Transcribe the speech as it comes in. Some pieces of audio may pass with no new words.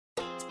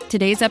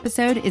Today's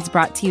episode is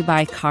brought to you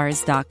by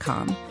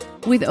Cars.com.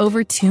 With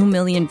over 2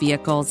 million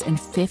vehicles and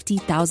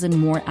 50,000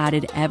 more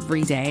added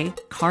every day,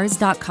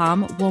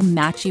 Cars.com will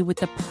match you with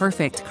the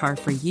perfect car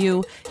for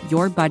you,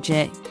 your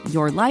budget,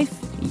 your life,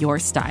 your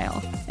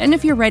style. And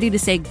if you're ready to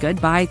say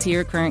goodbye to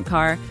your current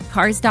car,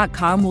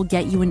 Cars.com will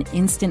get you an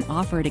instant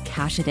offer to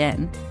cash it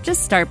in.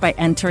 Just start by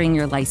entering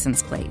your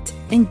license plate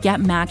and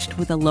get matched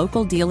with a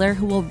local dealer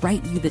who will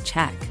write you the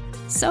check.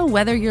 So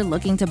whether you're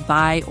looking to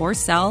buy or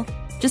sell,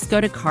 just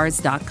go to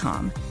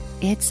Cars.com.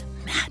 It's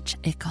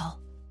magical.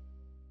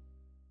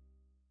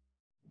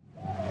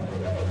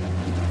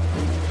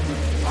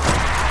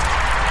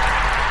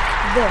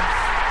 This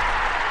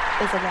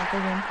is a Locker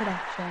Room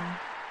production.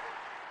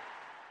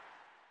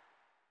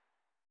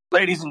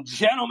 Ladies and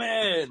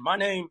gentlemen, my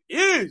name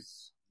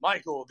is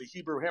Michael, the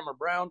Hebrew Hammer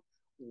Brown.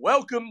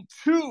 Welcome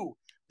to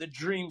the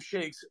Dream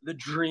Shakes, the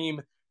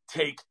Dream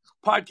Take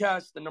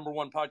podcast, the number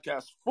one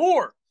podcast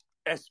for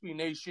SB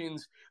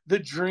Nation's The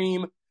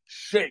Dream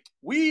Shake.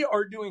 We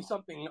are doing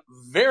something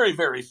very,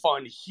 very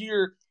fun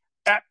here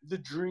at the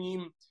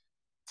Dream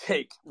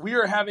Take. We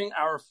are having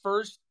our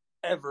first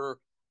ever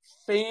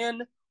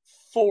fan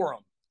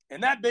forum.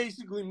 And that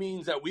basically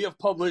means that we have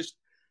published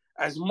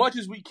as much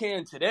as we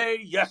can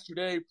today,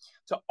 yesterday,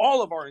 to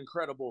all of our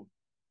incredible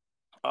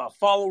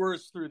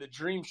followers through the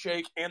Dream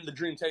Shake and the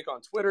Dream Take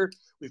on Twitter.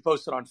 We've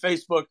posted on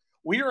Facebook.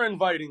 We are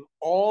inviting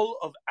all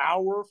of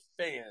our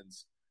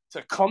fans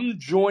to come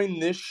join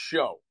this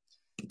show.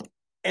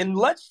 And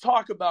let's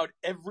talk about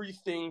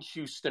everything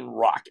Houston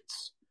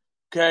Rockets,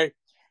 okay?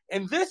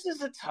 And this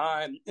is a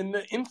time, in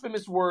the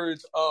infamous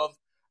words of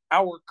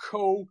our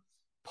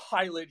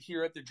co-pilot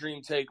here at the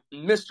Dream Take,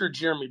 Mr.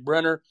 Jeremy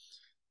Brenner,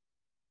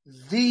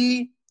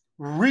 the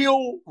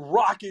real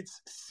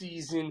Rockets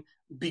season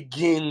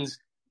begins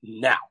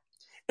now.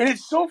 And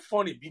it's so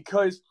funny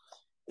because,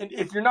 and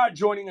if you're not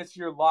joining us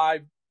here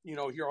live, you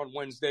know, here on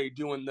Wednesday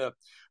doing the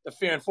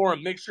fan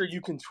forum, make sure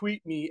you can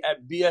tweet me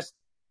at BS_MB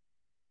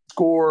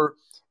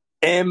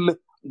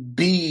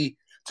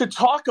to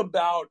talk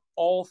about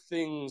all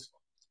things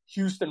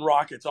Houston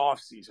Rockets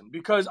offseason.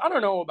 Because I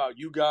don't know about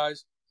you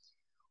guys,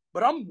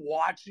 but I'm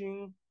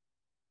watching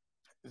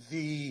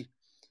the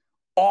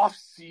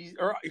offseason,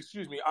 or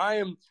excuse me, I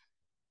am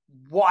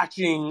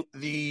watching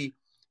the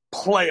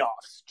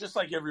playoffs just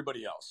like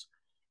everybody else.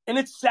 And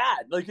it's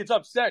sad, like it's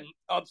upsetting.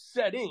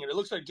 And it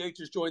looks like Jake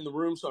just joined the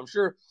room, so I'm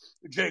sure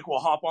Jake will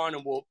hop on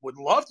and would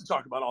love to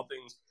talk about all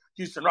things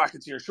Houston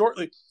Rockets here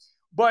shortly.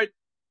 But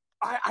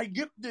I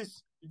get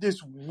this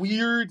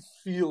weird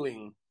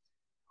feeling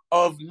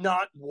of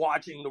not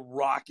watching the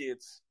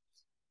Rockets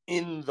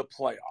in the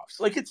playoffs.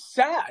 Like, it's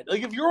sad.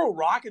 Like, if you're a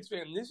Rockets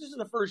fan, this is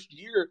the first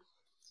year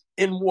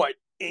in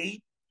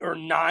 8 or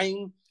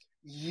 9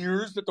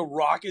 years that the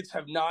Rockets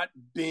have not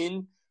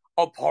been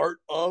a part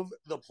of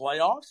the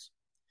playoffs.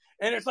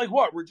 And it's like,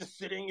 what? We're just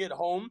sitting at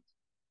home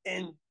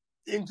and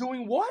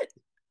doing what?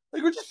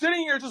 Like, we're just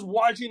sitting here just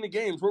watching the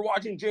games. We're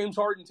watching James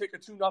Harden take a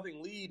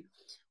 2-0 lead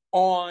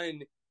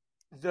on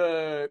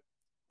I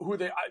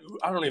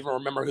don't even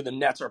remember who the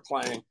Nets are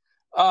playing.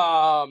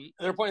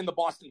 They're playing the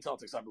Boston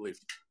Celtics, I believe.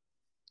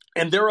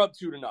 And they're up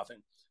 2-0.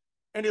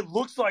 And it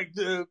looks like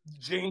the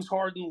James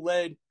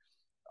Harden-led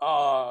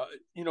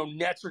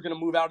Nets are going to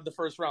move out of the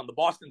first round. The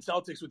Boston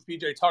Celtics with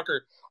PJ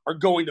Tucker are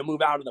going to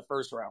move out of the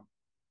first round.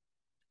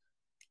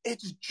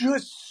 It's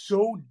just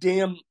so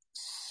damn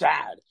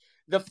sad.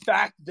 The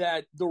fact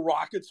that the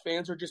Rockets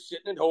fans are just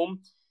sitting at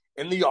home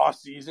in the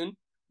offseason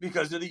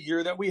because of the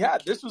year that we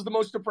had. This was the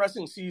most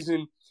depressing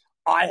season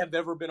I have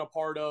ever been a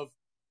part of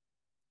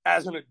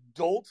as an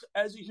adult,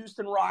 as a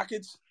Houston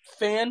Rockets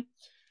fan.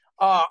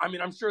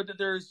 I'm sure that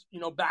there's,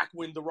 back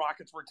when the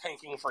Rockets were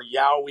tanking for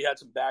Yao, we had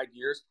some bad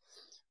years.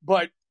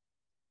 But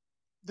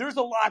there's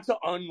a lot to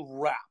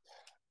unwrap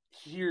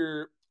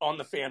here on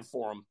the fan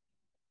forum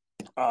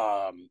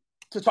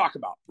to talk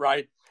about,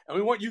 right? And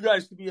we want you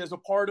guys to be as a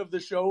part of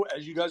the show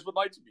as you guys would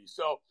like to be.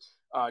 So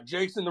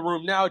Jake's in the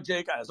room now.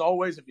 Jake, as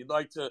always, if you'd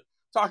like to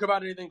talk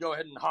about anything, go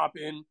ahead and hop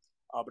in.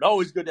 But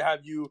always good to have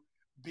you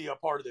be a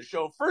part of the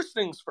show. First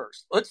things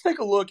first, let's take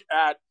a look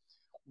at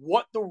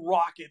what the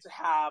Rockets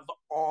have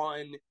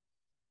on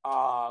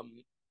the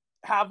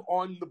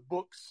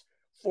books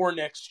for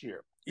next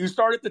year. You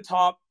start at the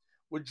top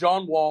with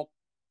John Wall,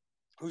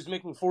 who's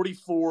making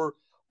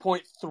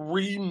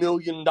 $44.3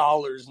 million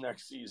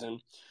next season,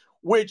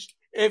 which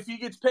if he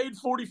gets paid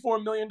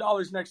 $44 million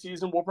next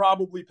season, we'll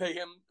probably pay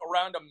him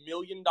around $1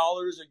 million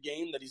a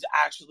game that he's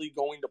actually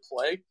going to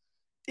play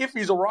if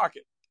he's a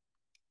Rocket.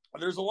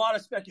 There's a lot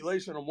of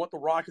speculation on what the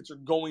Rockets are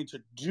going to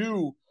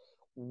do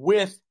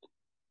with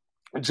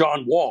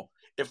John Wall.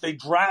 If they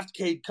draft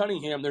Cade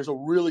Cunningham, there's a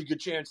really good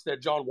chance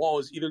that John Wall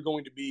is either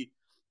going to be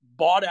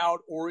bought out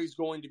or he's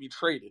going to be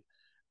traded.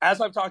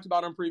 As I've talked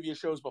about on previous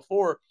shows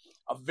before,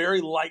 a very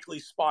likely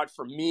spot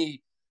for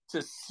me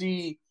to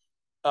see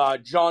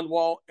John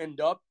Wall end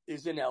up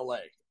is in LA.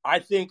 I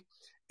think,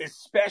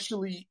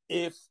 especially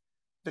if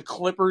the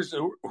Clippers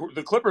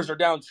are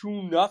down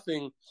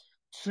 2-0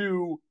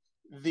 to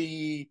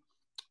the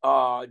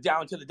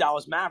down to the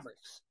Dallas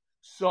Mavericks.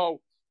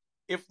 So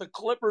if the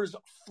Clippers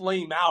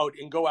flame out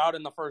and go out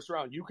in the first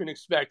round, you can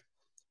expect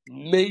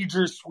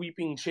major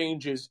sweeping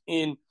changes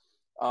in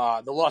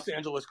the Los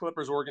Angeles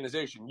Clippers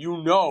organization.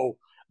 You know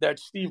that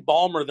Steve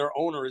Ballmer, their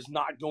owner, is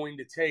not going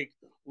to take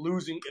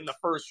losing in the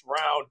first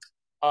round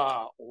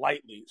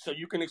lightly. So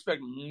you can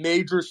expect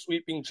major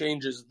sweeping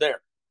changes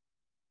there.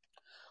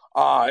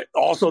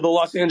 Also, the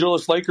Los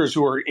Angeles Lakers,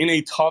 who are in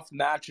a tough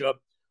matchup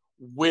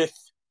with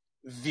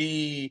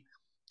the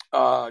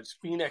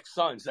Phoenix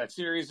Suns. That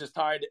series is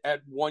tied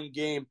at 1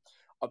 game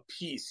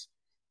apiece.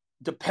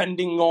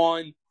 Depending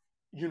on,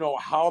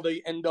 how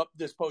they end up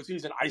this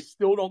postseason, I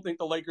still don't think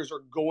the Lakers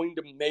are going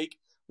to make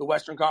the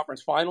Western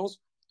Conference Finals.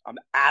 I'm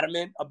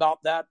adamant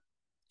about that.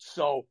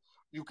 So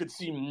you could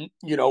see,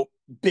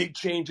 big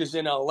changes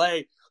in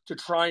LA to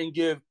try and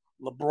give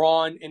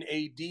LeBron and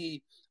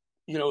AD,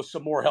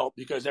 some more help,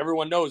 because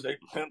everyone knows they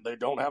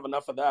don't have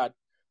enough of that.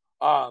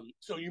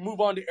 So you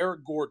move on to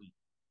Eric Gordon.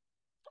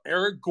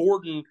 Eric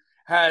Gordon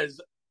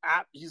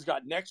he's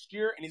got next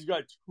year and he's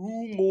got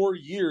 2 more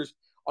years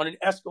on an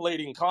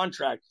escalating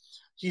contract.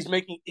 He's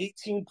making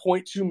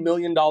 $18.2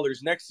 million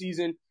next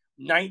season,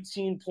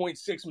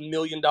 $19.6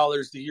 million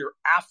the year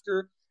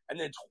after, and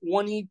then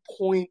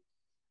 $20.9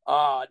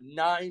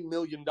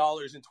 million in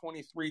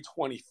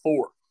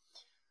 23-24.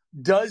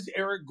 Does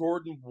Eric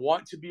Gordon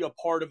want to be a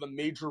part of a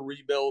major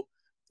rebuild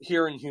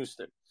here in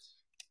Houston?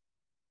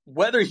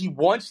 Whether he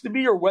wants to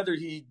be or whether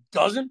he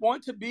doesn't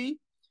want to be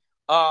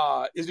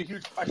is a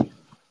huge question.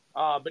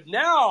 But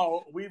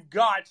now we've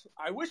got,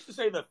 I wish to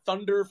say the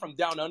Thunder from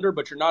Down Under,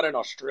 but you're not in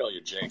Australia,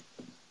 Jake.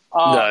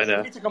 No.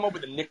 We need to come up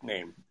with a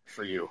nickname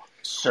for you,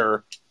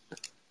 sir.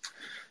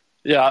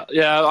 Yeah.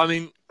 I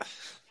mean,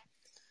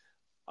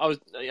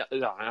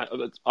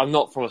 I'm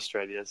not from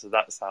Australia, so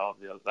that's out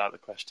of the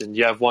question. Do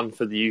you have one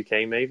for the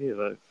UK, maybe?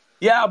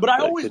 Yeah, but I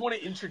always want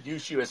to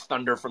introduce you as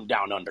Thunder from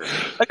Down Under.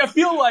 I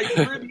feel like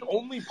we're the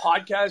only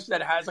podcast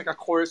that has a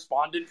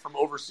correspondent from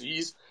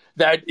overseas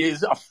that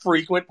is a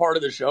frequent part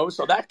of the show.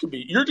 So that could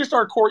be, you're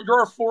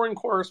our foreign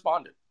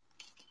correspondent.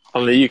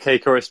 I'm the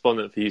UK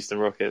correspondent for Houston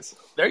Rockets.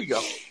 There you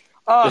go.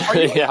 Are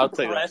you I'll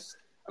take that.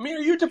 I mean,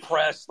 are you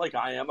depressed like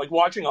I am?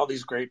 Watching all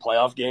these great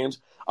playoff games,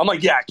 I'm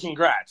yeah,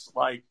 congrats.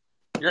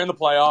 You're in the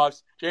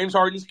playoffs. James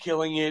Harden's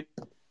killing it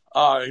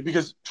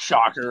because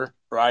shocker,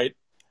 right?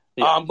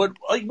 Yeah. But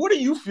what do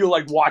you feel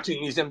like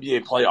watching these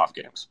NBA playoff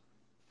games?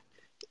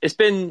 It's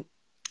been,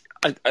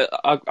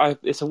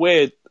 it's a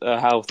weird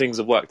how things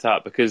have worked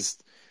out, because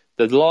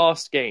the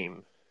last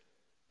game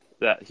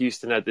that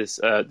Houston had this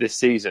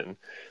season,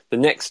 the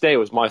next day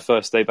was my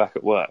first day back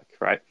at work,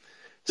 right?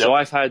 Yep. So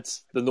I've had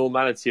the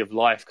normality of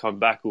life come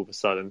back all of a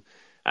sudden,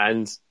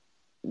 and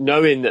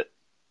knowing that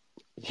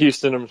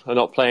Houston are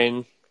not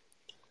playing,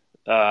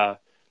 all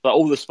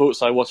the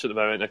sports I watch at the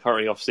moment are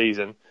currently off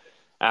season,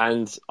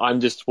 and I'm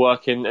just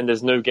working, and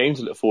there's no game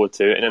to look forward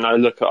to. And then I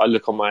look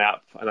on my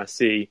app and I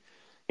see,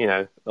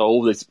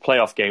 all these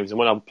playoff games, and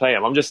when I play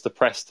them, I'm just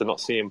depressed to not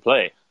see him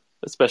play,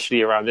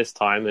 especially around this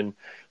time. And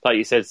like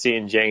you said,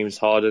 seeing James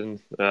Harden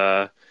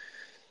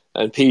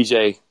and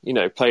PJ,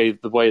 play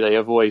the way they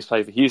have always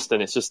played for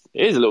Houston, it is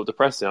a little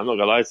depressing. I'm not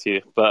gonna lie to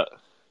you, but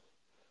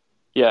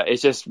yeah,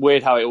 it's just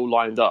weird how it all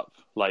lined up.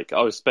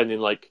 I was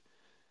spending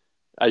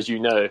as you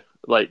know,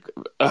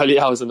 early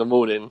hours in the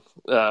morning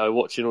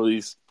watching all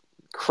these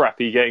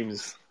crappy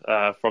games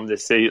from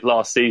this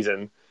last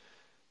season,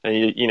 and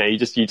you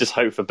just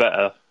hope for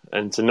better,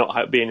 and to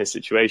not be in a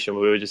situation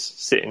where we were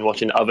just sitting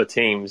watching other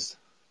teams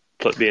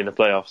be in the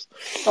playoffs.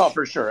 Oh,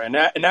 for sure. And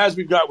as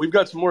we've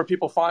got some more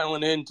people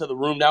filing into the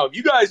room now. If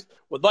you guys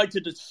would like to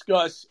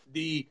discuss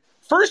the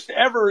first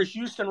ever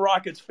Houston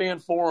Rockets fan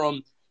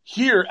forum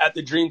here at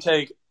the Dream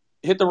Take,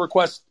 hit the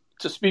request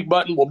to speak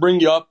button. We'll bring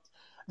you up.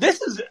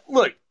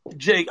 Look,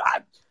 Jake,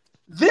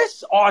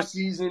 this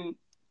offseason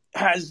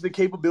has the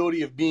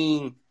capability of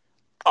being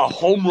a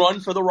home run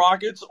for the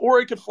Rockets, or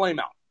it could flame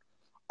out.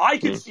 I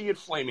could see it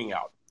flaming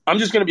out. I'm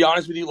just going to be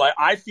honest with you.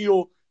 I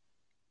feel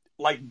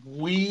like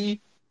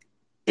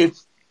if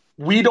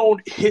we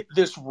don't hit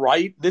this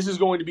right, this is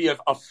going to be a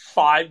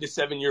 5 to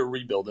 7 year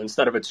rebuild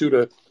instead of a 2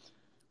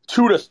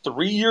 to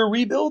 3 year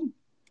rebuild.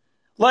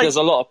 There's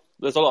a lot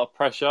of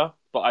pressure,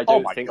 but I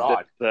don't think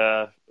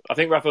that I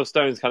think Rafael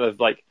Stone's kind of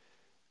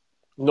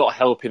not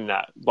helping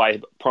that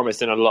by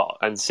promising a lot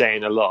and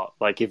saying a lot.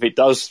 If it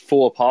does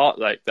fall apart,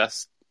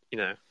 that's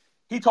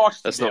he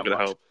talks. That's not going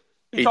to help.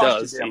 He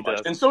does.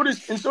 And so does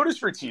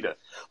Fertitta.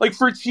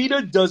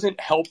 Fertitta doesn't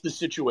help the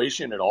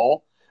situation at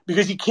all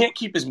because he can't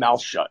keep his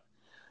mouth shut.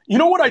 You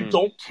know what I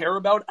don't care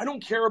about? I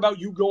don't care about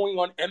you going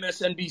on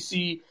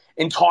MSNBC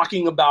and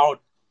talking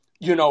about,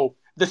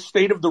 the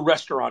state of the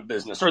restaurant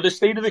business or the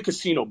state of the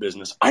casino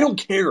business. I don't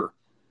care.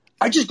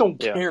 I just don't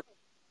care.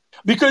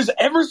 Because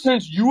ever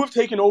since you have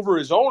taken over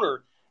as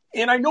owner,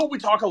 and I know we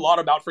talk a lot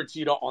about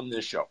Fertitta on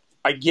this show.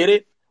 I get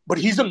it, but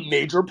he's a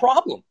major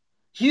problem.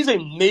 He's a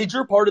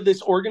major part of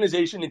this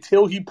organization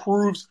until he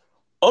proves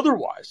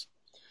otherwise.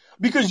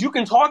 Because you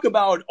can talk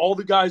about all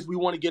the guys we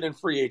want to get in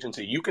free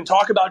agency. You can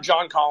talk about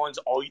John Collins,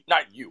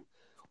 not you.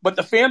 But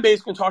the fan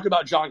base can talk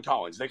about John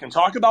Collins. They can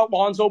talk about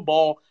Lonzo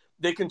Ball.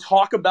 They can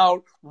talk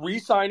about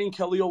re-signing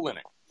Kelly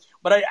Olynyk.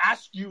 But I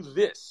ask you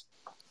this.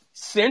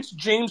 Since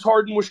James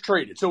Harden was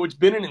traded, so it's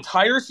been an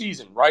entire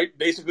season, right?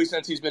 Basically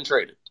since he's been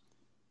traded.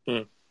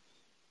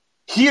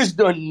 He has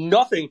done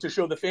nothing to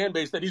show the fan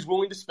base that he's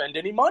willing to spend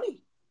any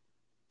money.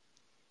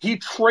 He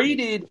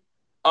traded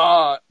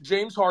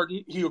James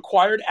Harden. He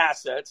acquired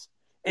assets.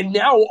 And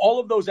now all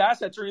of those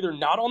assets are either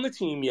not on the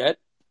team yet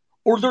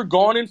or they're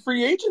gone in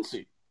free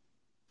agency.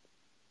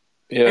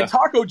 Yeah. And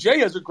Taco J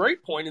has a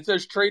great point. It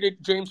says traded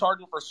James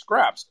Harden for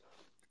scraps.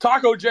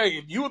 Taco J,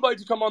 if you would like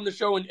to come on the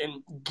show and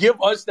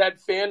give us that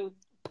fan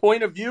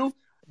point of view,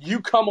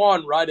 you come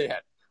on right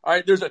ahead. All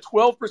right, there's a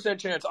 12%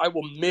 chance I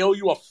will mail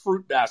you a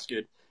fruit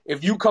basket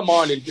if you come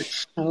on and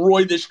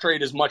destroy this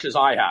trade as much as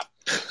I have.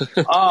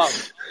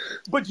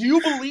 But do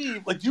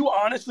you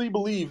honestly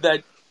believe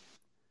that,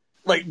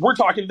 we're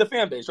talking to the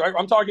fan base, right?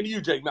 I'm talking to you,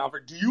 Jake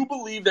Malford. Do you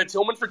believe that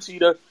Tillman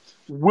Fertitta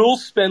will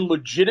spend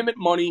legitimate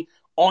money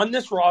on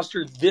this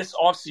roster this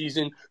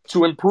offseason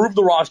to improve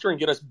the roster and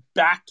get us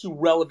back to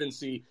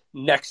relevancy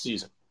next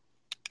season?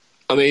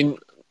 I mean,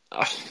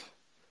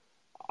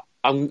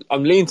 I'm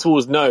leaning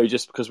towards no,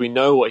 just because we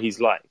know what he's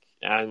like.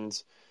 And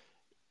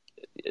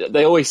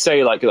they always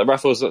say,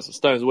 Rafael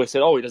Stone's always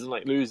said, he doesn't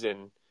like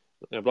losing,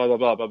 blah, blah, blah,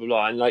 blah, blah,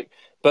 blah. And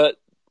but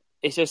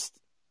it's just,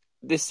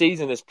 this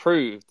season has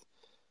proved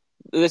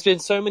there's been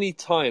so many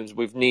times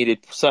we've needed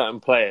certain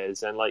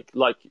players. And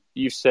like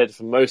you said,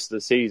 for most of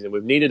the season,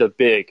 we've needed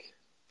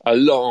a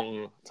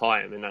long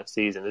time in that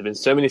season. There's been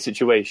so many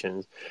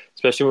situations,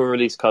 especially when we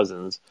released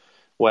Cousins,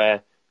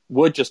 where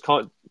Wood just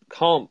can't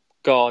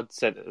guard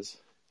centers.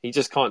 He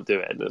just can't do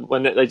it.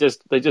 When they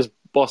just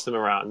boss them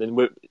around, and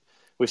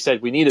we've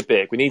said we need a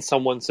big, we need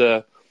someone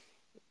to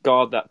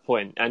guard that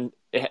point, and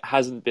it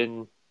hasn't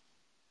been.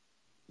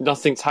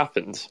 Nothing's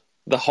happened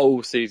the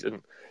whole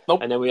season.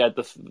 Nope. And then we had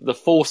the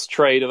forced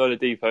trade of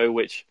Oladipo,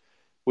 which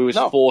we was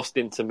forced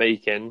into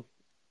making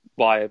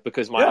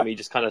because Miami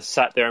just kind of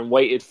sat there and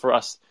waited for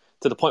us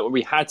to the point where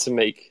we had to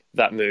make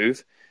that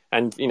move.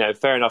 And,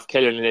 fair enough,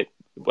 Kelly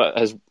Olynyk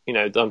has,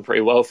 done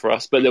pretty well for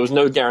us, but there was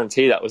no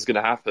guarantee that was going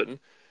to happen.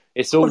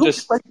 It's all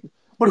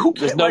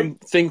there's no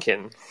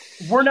thinking.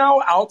 We're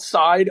now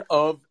outside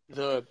of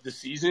the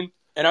season,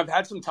 and I've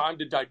had some time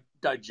to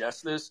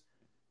digest this.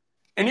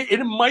 And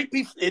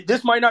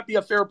this might not be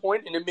a fair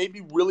point, and it may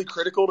be really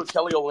critical to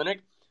Kelly Olynyk,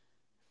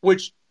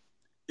 which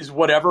is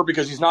whatever,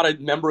 because he's not a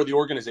member of the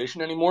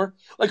organization anymore.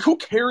 Who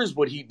cares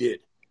what he did?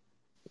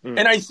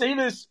 And I say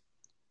this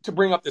to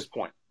bring up this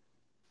point.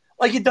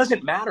 It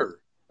doesn't matter.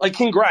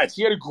 Congrats.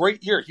 He had a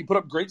great year. He put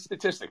up great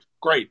statistics.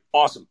 Great.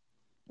 Awesome.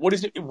 What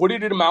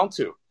did it amount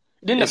to?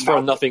 It's for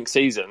a nothing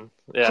season.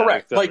 Yeah,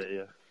 correct.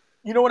 Exactly,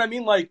 you know what I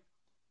mean?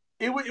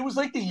 It was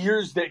like the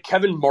years that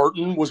Kevin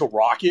Martin was a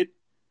Rocket,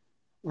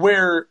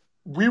 where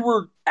we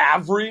were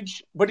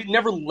average, but it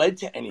never led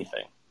to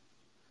anything.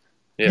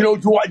 Yeah.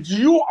 Do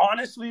you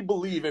honestly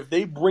believe if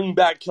they bring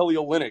back Kelly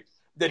Olynyk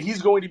that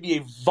he's going to be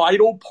a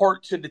vital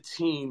part to the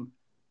team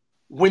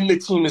when the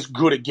team is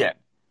good again?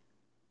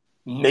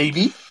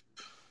 Maybe.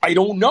 I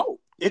don't know.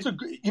 It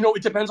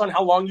depends on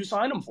how long you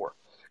sign him for.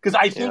 Because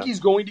I think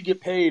he's going to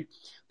get paid.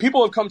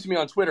 People have come to me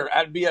on Twitter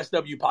at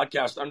BSW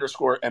podcast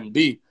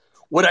 _MB.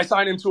 Would I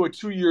sign him to a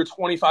 2-year,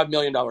 $25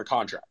 million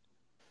contract?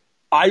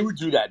 I would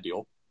do that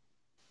deal.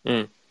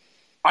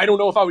 I don't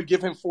know if I would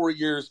give him 4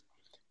 years,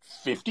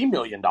 $50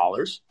 million.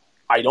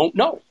 I don't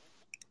know.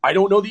 I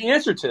don't know the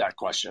answer to that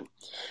question.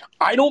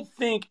 I don't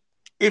think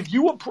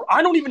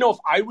I don't even know if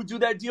I would do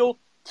that deal.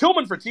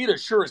 Tillman Fertitta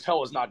sure as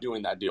hell is not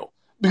doing that deal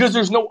because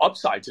there's no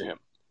upside to him.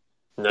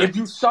 No. If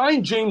you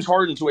sign James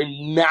Harden to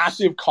a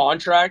massive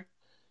contract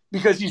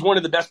because he's one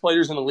of the best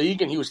players in the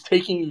league and he was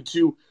taking you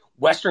to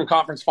Western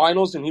Conference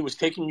Finals and he was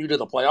taking you to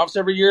the playoffs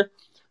every year,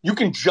 you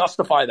can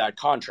justify that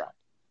contract.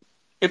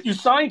 If you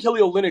sign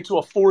Kelly Olynyk to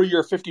a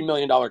 4-year, $50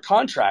 million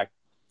contract,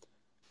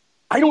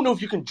 I don't know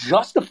if you can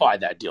justify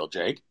that deal,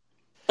 Jake.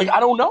 I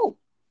don't know.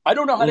 I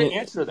don't know how to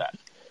answer that.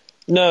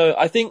 No,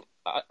 I think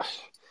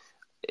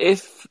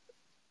if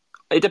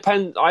it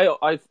depends.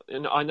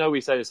 I know we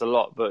say this a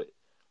lot, but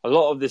a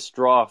lot of this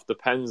draft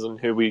depends on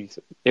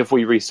if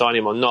we re-sign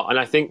him or not. And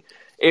I think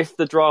if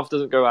the draft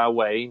doesn't go our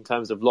way in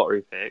terms of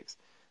lottery picks,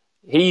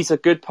 he's a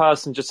good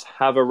person just to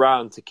have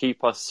around to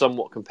keep us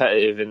somewhat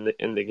competitive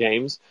in the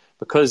games,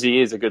 because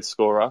he is a good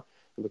scorer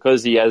and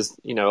because he has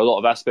a lot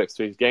of aspects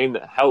to his game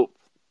that help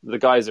the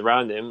guys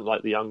around him,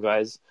 like the young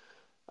guys.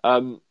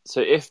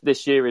 So if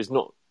this year is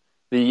not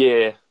the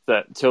year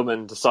that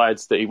Tillman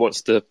decides that he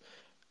wants to,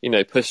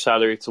 push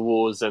salary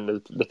towards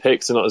and the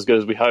picks are not as good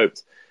as we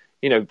hoped,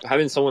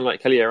 having someone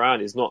like Kelly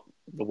around is not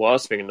the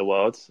worst thing in the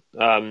world.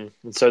 And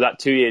so that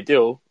 2-year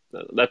deal,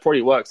 that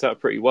probably works out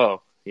pretty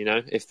well,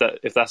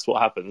 if that's what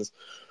happens.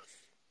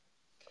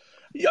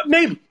 Yeah,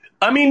 maybe.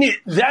 I mean,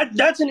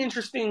 that's an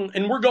interesting,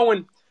 and we're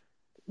going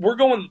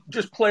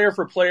just player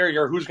for player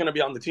here. Who's going to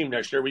be on the team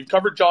next year? We've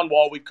covered John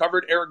Wall. We've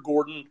covered Eric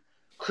Gordon.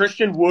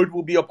 Christian Wood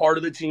will be a part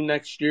of the team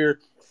next year.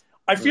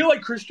 I feel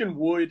like Christian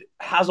Wood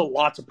has a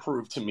lot to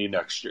prove to me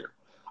next year.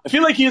 I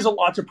feel like he has a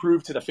lot to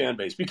prove to the fan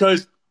base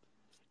because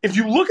if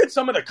you look at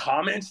some of the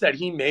comments that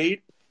he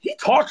made, he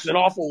talks an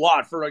awful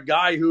lot for a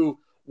guy who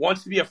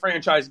wants to be a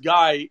franchise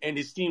guy and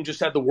his team just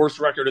had the worst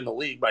record in the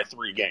league by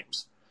 3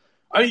 games.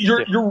 I mean,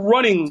 you're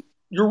running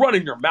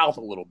your mouth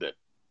a little bit,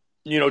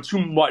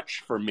 too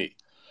much for me.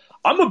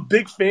 I'm a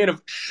big fan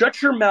of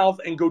shut your mouth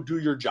and go do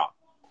your job.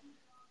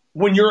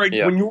 When you're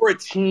a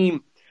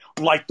team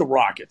like the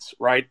Rockets,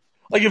 right?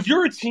 Like if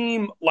you're a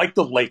team like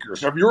the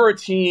Lakers, or if you're a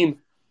team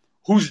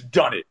who's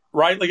done it,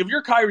 right? Like if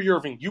you're Kyrie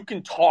Irving, you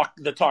can talk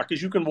the talk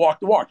because you can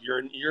walk the walk. You're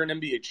an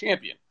NBA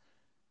champion.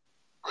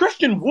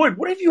 Christian Wood,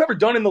 what have you ever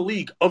done in the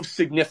league of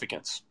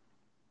significance?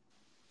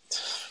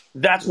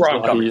 That's where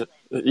I'm coming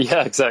from.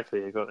 Yeah,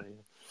 exactly. I got it.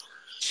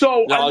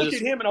 So I look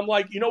at him and I'm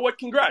like, you know what?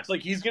 Congrats.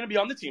 Like he's going to be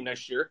on the team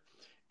next year,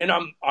 and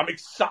I'm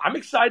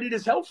excited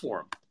as hell for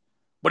him.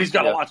 But he's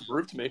got a lot to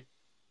prove to me.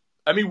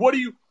 I mean,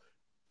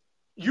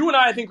 you and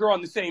I think are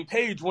on the same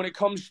page when it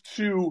comes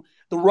to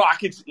the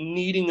Rockets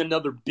needing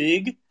another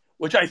big,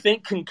 which I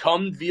think can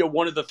come via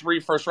one of the 3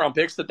 first-round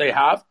picks that they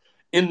have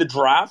in the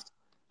draft.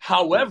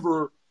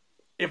 However,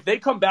 if they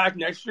come back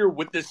next year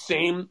with the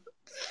same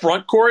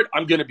front court,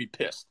 I'm going to be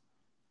pissed.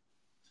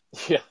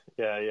 Yeah.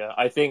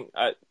 I think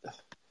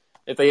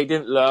if they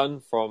didn't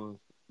learn from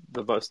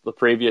the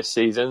previous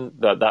season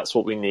that's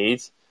what we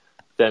need,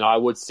 then I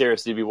would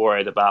seriously be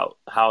worried about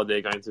how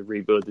they're going to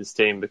rebuild this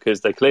team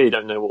because they clearly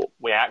don't know what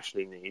we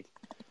actually need.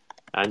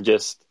 And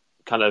just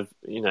kind of,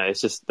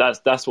 it's just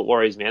that's what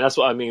worries me. And that's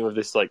what I mean with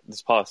this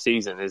past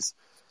season is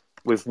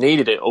we've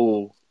needed it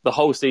all, the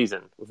whole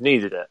season. We've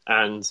needed it.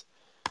 And,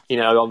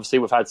 obviously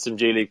we've had some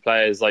G League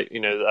players I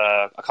can't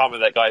remember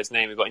that guy's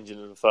name who got injured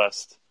in the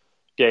first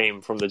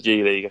game from the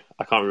G League.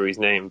 I can't remember his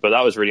name, but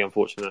that was really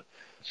unfortunate.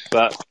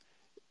 But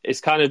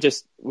it's kind of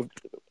just...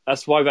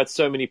 That's why we've had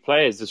so many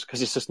players,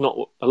 because it's just not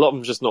a lot of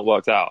them just not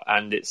worked out,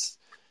 and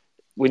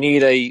we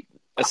need a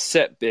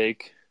set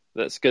big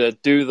that's going to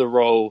do the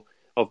role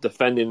of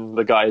defending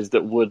the guys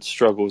that Wood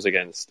struggles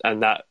against,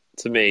 and that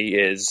to me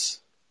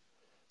is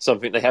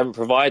something they haven't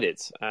provided,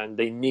 and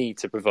they need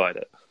to provide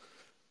it.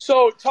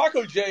 So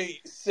Taco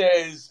J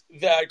says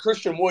that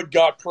Christian Wood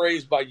got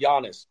praised by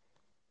Giannis.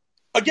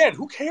 Again,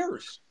 who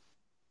cares?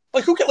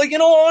 Like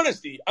in all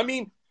honesty, I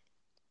mean,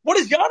 what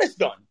has Giannis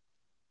done?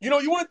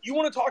 You want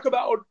to talk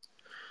about,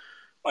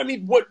 I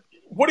mean, what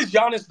has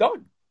Giannis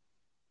done?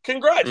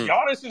 Congrats.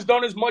 Giannis has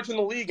done as much in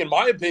the league, in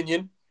my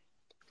opinion,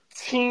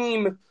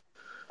 team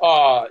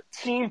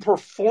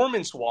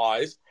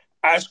performance-wise,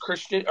 as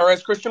Christian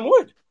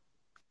Wood.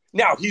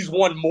 Now, he's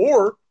won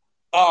more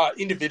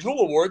individual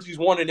awards. He's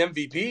won an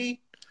MVP.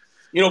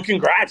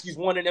 Congrats, he's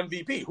won an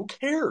MVP. Who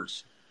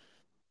cares?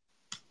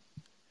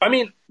 I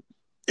mean,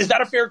 is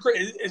that a fair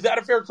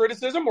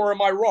criticism, or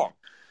am I wrong,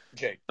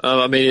 Jake?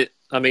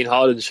 I mean,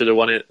 Harden should have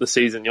won it the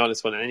season.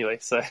 Giannis won it anyway.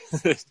 So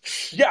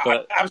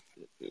yeah,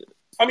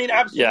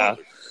 absolutely. Yeah.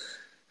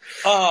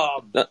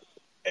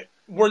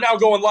 We're now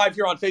going live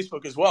here on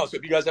Facebook as well. So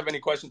if you guys have any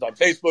questions on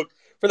Facebook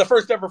for the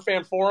first ever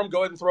fan forum,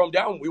 go ahead and throw them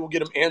down. We will get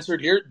them answered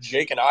here,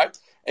 Jake and I.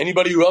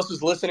 Anybody who else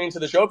is listening to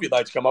the show, if you'd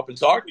like to come up and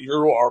talk, you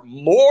are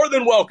more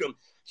than welcome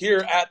here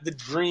at the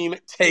Dream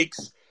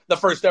Takes, the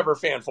first ever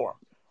fan forum.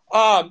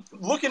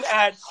 Looking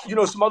at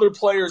some other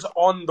players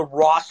on the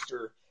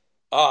roster.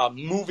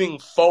 Moving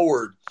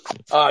forward,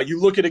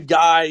 you look at a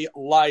guy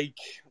like,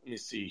 let me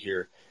see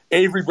here.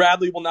 Avery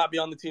Bradley will not be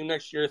on the team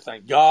next year,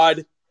 thank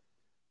God.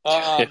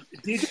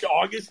 DJ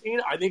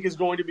Augustine, I think, is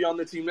going to be on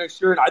the team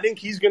next year, and I think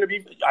he's going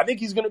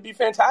to be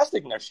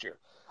fantastic next year.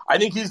 I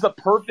think he's the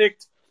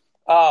perfect,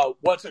 I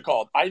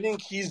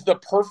think he's the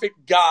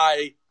perfect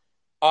guy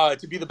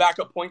to be the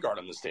backup point guard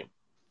on this team.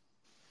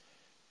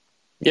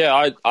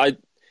 Yeah, I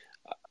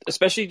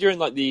especially during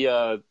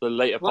the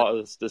later part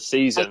of the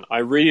season, I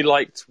really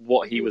liked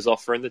what he was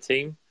offering the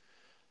team.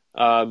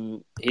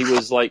 He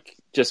was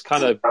just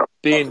kind of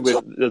being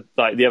with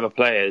the other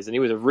players, and he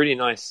was a really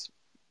nice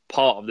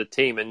part of the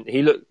team. And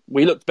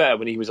we looked better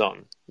when he was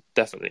on,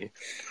 definitely.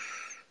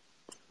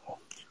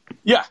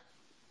 Yeah,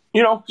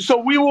 so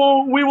we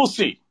will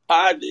see.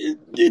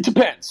 It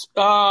depends.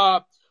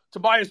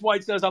 Tobias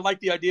White says, I like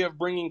the idea of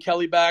bringing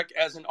Kelly back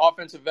as an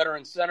offensive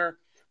veteran center.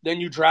 Then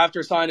you draft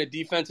or sign a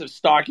defensive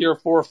stockier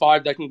 4 or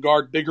 5 that can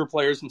guard bigger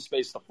players and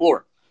space the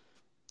floor.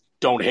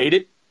 Don't hate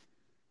it.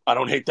 I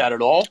don't hate that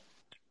at all.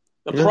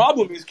 The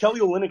problem is Kelly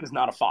Olynyk is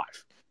not a 5.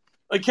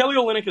 Kelly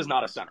Olynyk is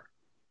not a center.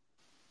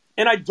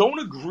 And I don't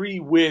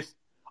agree with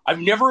 – I've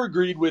never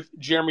agreed with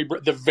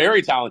the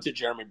very talented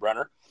Jeremy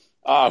Brenner,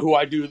 who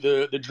I do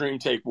the Dream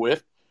Take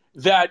with,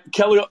 that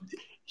Kelly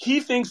 – he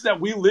thinks that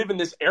we live in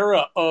this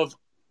era of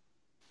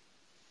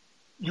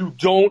you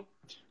don't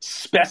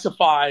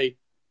specify –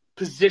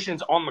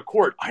 positions on the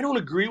court. I don't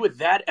agree with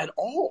that at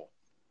all.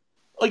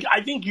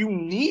 I think you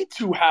need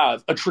to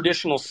have a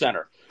traditional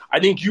center. I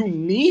think you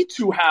need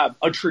to have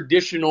a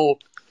traditional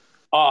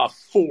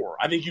 4.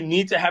 I think you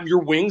need to have your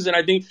wings, and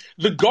I think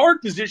the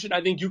guard position,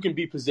 I think you can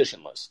be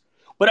positionless.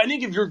 But I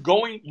think if you're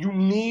going,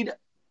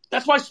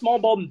 that's why small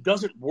ball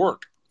doesn't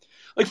work.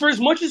 For as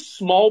much as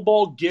small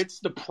ball gets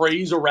the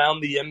praise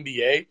around the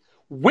NBA,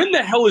 when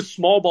the hell has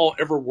small ball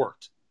ever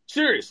worked?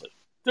 Seriously.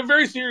 It's a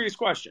very serious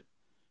question.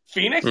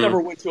 Phoenix never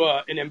went to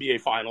an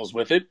NBA Finals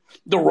with it.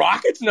 The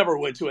Rockets never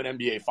went to an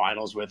NBA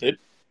Finals with it.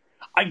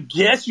 I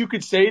guess you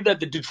could say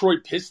that the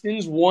Detroit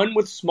Pistons won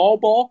with small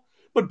ball,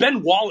 but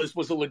Ben Wallace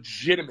was a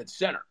legitimate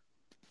center.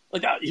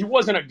 Like, he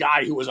wasn't a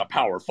guy who was a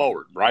power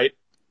forward, right?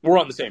 We're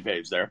on the same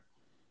page there.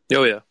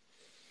 Oh, yeah.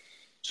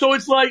 So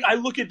it's like, I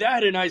look at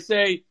that and I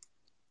say,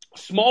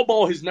 small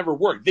ball has never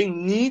worked. They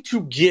need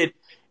to get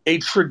a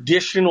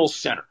traditional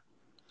center.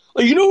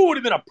 Like, you know who would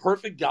have been a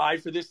perfect guy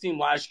for this team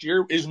last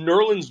year is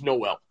Nerlens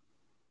Noel.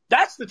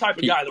 That's the type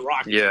of guy the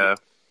Rockets Yeah.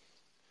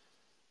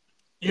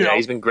 You know?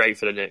 He's been great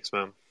for the Knicks,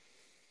 man.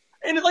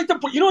 And like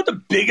you know what the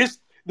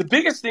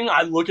biggest thing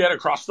I look at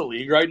across the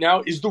league right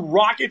now is the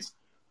Rockets.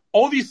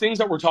 All these things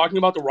that we're talking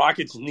about, the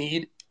Rockets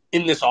need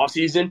in this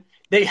offseason,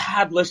 they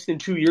had less than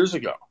 2 years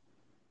ago.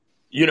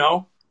 You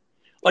know,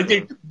 like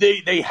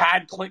they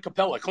had Clint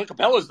Capella. Clint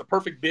Capella is the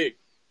perfect big.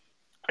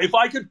 If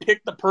I could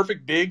pick the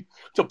perfect big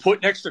to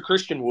put next to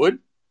Christian Wood,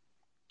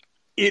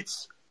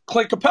 it's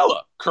Clint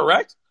Capella,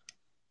 correct?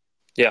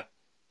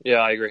 Yeah,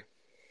 I agree.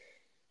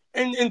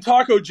 And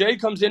Taco J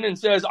comes in and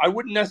says, I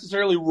wouldn't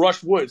necessarily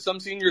rush Wood. Some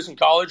seniors in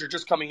college are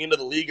just coming into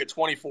the league at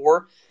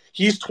 24.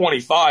 He's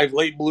 25,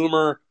 late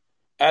bloomer,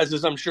 as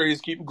is I'm sure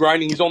he's keep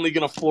grinding. He's only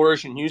going to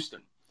flourish in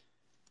Houston.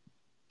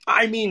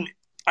 I mean,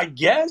 I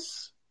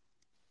guess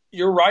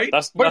you're right.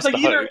 But it's like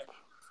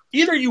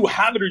either you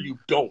have it or you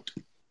don't.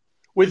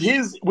 With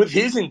his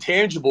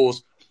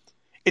intangibles,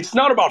 it's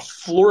not about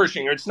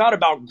flourishing or it's not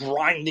about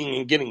grinding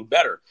and getting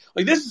better.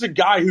 Like, this is a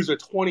guy who's a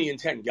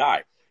 20-10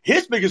 guy.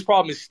 His biggest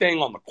problem is staying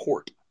on the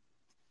court.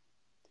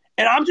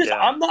 And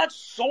I'm not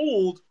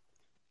sold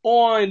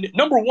on,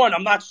 number one,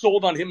 I'm not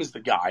sold on him as the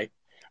guy.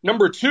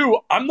 Number two,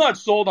 I'm not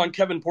sold on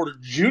Kevin Porter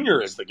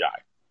Jr. as the guy.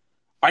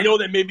 I know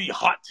that may be a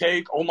hot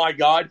take. Oh my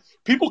God.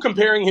 People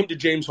comparing him to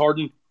James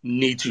Harden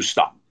need to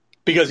stop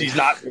because he's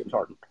not James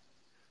Harden.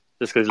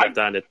 Just because he's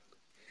left-handed.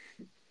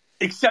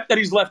 Except that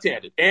he's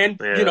left-handed.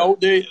 And, you know,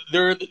 they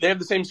have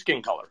the same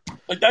skin color.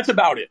 Like, that's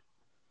about it.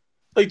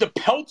 Like, the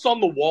pelts on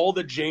the wall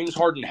that James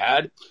Harden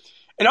had,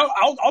 and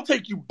I'll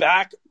take you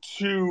back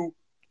to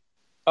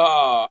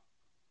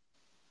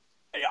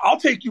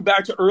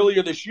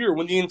earlier this year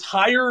when the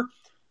entire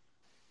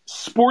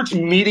sports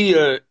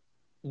media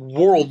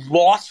world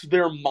lost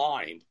their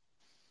mind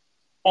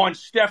on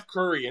Steph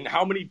Curry and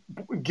how many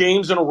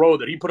games in a row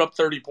that he put up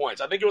 30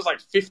 points. I think it was like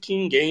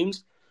 15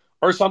 games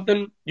or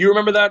something. You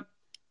remember that?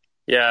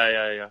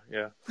 Yeah.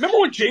 Remember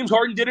when James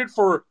Harden did it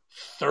for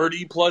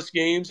 30-plus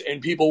games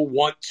and people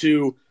want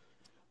to,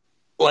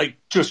 like,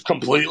 just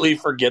completely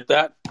forget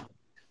that?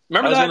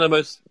 Remember that? One of the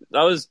most,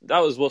 that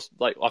was what,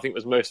 like, I think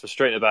was most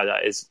frustrating about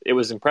that is it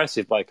was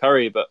impressive by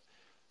Curry, but,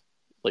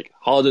 like,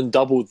 Harden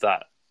doubled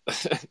that.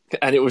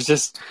 And it was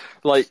just,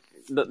 like,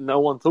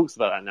 no one talks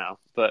about that now.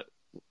 But,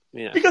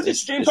 yeah. Because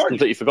it's James Harden.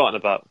 Completely forgotten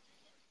about.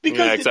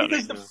 Because,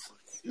 exactly. because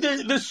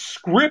the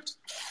script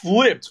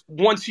flipped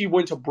once he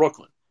went to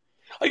Brooklyn.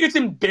 Like, it's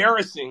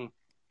embarrassing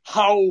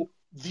how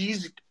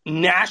these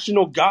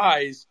national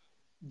guys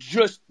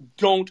just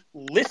don't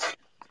listen.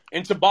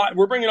 And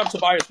we're bringing up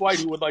Tobias White,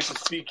 who would like to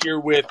speak here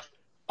with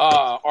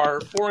our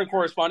foreign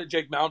correspondent,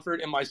 Jake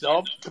Mountford, and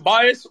myself.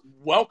 Tobias,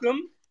 welcome.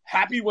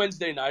 Happy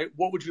Wednesday night.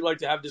 What would you like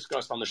to have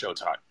discussed on the show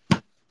tonight?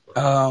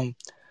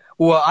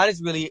 Well, I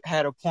just really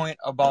had a point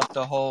about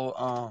the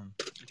whole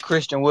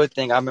Christian Wood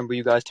thing. I remember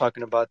you guys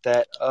talking about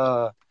that.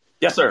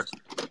 Yes, sir.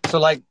 So,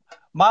 like,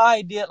 my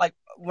idea, like,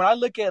 when I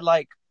look at,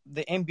 like,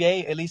 the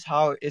NBA, at least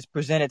how it's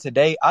presented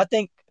today, I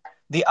think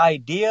the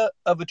idea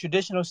of a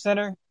traditional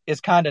center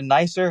is kind of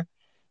nicer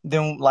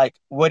than, like,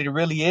 what it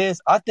really is.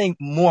 I think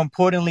more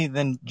importantly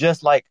than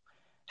just, like,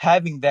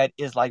 having that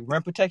is, like,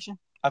 rim protection.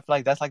 I feel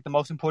like that's, like, the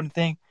most important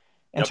thing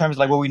in terms of,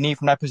 like, what we need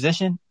from that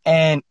position.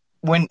 And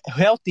when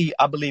healthy,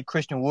 I believe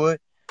Christian Wood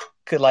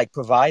could, like,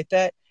 provide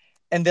that.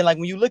 And then, like,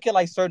 when you look at,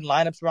 like, certain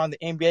lineups around the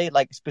NBA,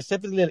 like,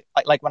 specifically,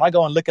 like when I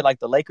go and look at, like,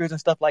 the Lakers and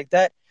stuff like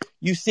that,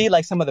 you see,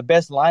 like, some of the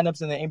best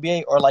lineups in the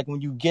NBA are, like,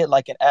 when you get,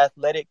 like, an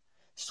athletic,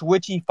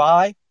 switchy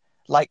five,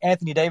 like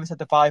Anthony Davis at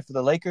the five for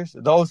the Lakers.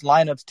 Those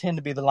lineups tend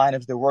to be the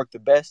lineups that work the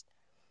best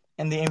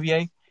in the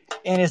NBA.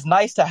 And it's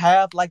nice to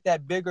have, like,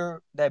 that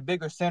bigger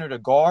center to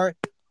guard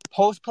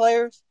post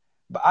players,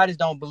 but I just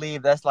don't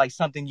believe that's, like,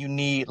 something you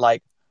need,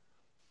 like,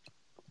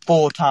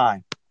 full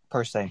time,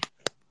 per se.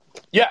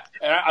 Yeah,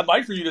 and I'd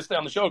like for you to stay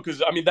on the show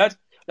because, I mean,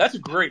 that's a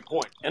great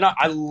point. And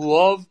I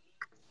love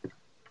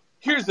 –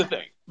 here's the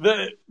thing.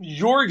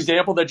 Your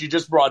example that you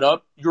just brought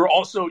up, you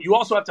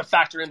also have to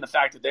factor in the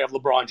fact that they have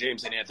LeBron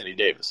James and Anthony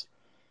Davis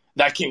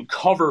that can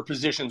cover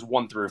positions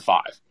 1 through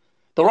 5.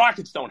 The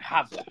Rockets don't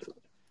have that.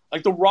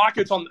 Like, the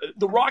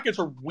Rockets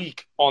are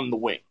weak on the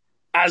wing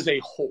as a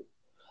whole.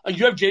 Like,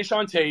 you have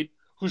Jayshawn Tate,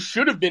 who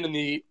should have been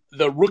in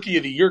the Rookie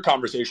of the Year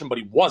conversation, but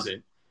he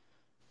wasn't.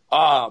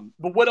 But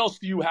what else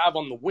do you have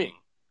on the wing?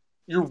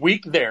 You're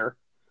weak there.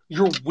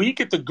 You're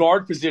weak at the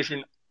guard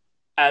position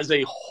as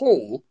a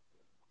whole.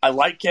 I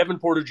like Kevin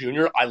Porter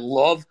Jr. I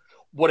love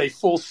what a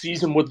full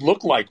season would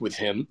look like with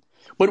him.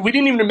 But we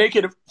didn't even make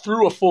it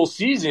through a full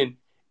season,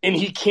 and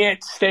he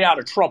can't stay out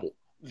of trouble.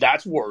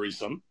 That's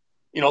worrisome.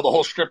 The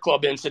whole strip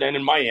club incident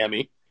in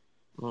Miami.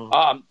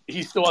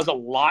 He still has a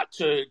lot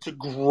to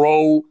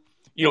grow.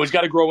 He's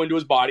got to grow into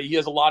his body. He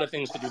has a lot of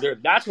things to do there.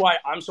 That's why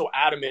I'm so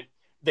adamant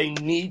they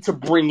need to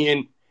bring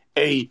in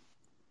a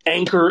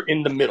anchor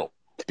in the middle,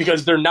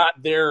 because they're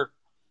not there.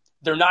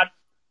 They're not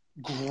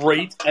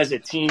great as a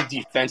team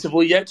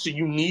defensively yet. So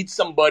you need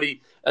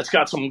somebody that's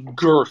got some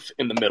girth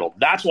in the middle.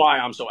 That's why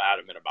I'm so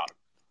adamant about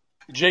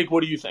it. Jake,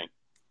 what do you think?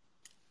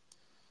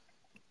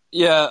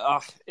 Yeah,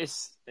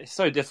 it's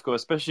so difficult,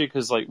 especially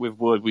because like with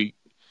Wood,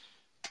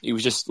 he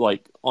was just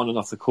like on and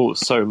off the court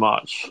so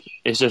much.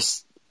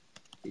 It's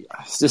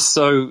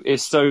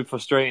so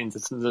frustrating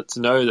to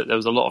know that there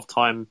was a lot of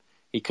time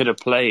he could have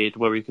played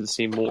where we could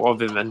see more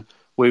of him, and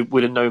we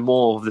wouldn't know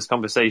more of this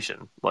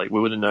conversation. Like, we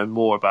wouldn't know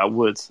more about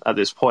Woods at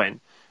this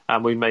point,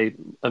 and we made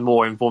a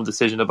more informed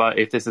decision about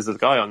if this is the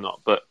guy or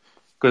not. But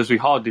because we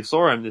hardly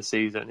saw him this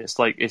season,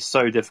 it's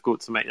so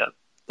difficult to make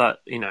that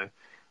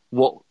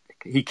what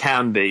he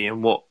can be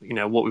and what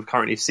we've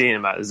currently seen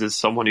him as is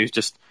someone who's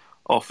just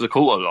off the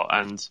court a lot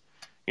and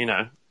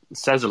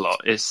says a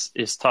lot.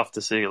 It's tough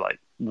to see like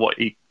what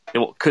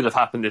could have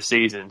happened this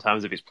season in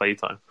terms of his play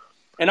time.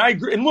 And I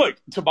agree. And look,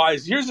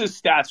 Tobias, here's his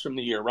stats from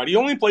the year, right? He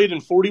only played in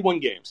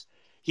 41 games.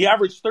 He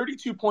averaged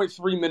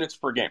 32.3 minutes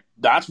per game.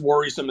 That's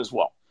worrisome as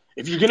well.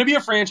 If you're going to be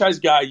a franchise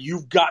guy,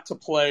 you've got to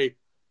play.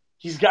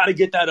 He's got to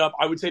get that up,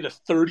 I would say, to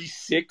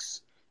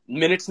 36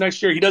 minutes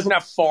next year. He doesn't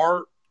have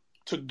far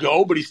to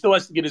go, but he still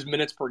has to get his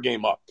minutes per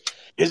game up.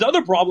 His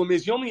other problem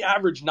is he only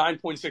averaged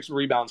 9.6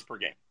 rebounds per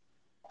game.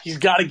 He's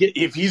got to get,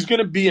 if he's going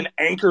to be an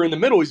anchor in the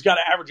middle, he's got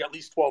to average at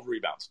least 12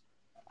 rebounds.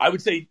 I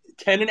would say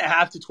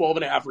 10.5 to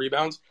 12.5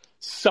 rebounds,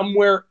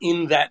 somewhere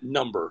in that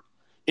number,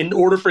 in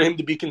order for him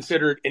to be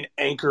considered an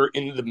anchor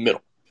in the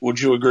middle. Would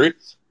you agree?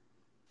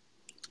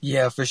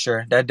 Yeah, for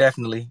sure. That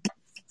definitely.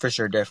 For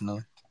sure,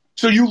 definitely.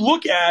 So you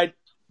look at,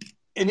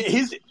 and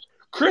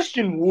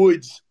Christian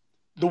Wood's,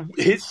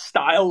 his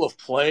style of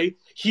play,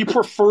 he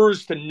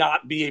prefers to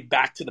not be a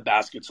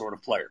back-to-the-basket sort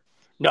of player.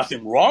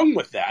 Nothing wrong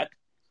with that,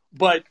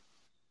 but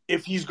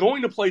if he's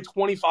going to play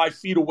 25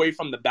 feet away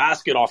from the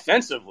basket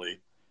offensively,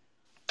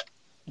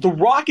 the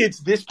Rockets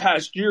this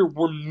past year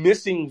were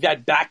missing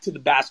that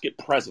back-to-the-basket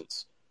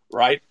presence,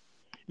 right?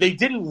 They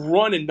didn't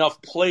run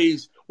enough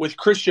plays with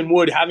Christian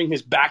Wood having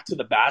his back to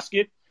the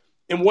basket,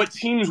 and what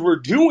teams were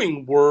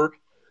doing were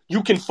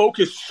you can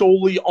focus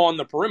solely on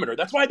the perimeter.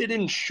 That's why they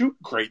didn't shoot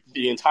great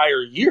the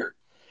entire year,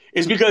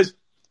 is because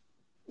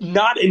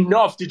not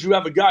enough did you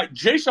have a guy.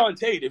 Jayshawn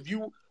Tate, if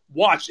you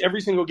watched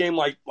every single game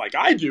like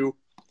I do,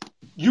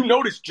 you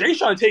notice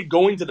Jayshawn Tate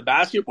going to the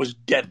basket was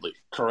deadly,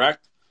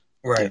 correct?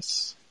 Right.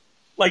 Yes.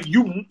 Like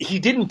he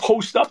didn't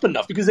post up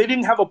enough because they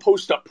didn't have a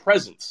post-up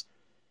presence.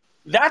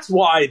 That's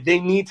why they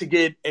need to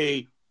get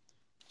a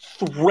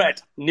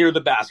threat near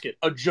the basket.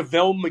 A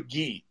JaVale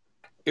McGee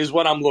is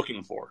what I'm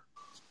looking for.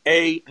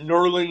 A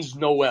Nerlens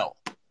Noel.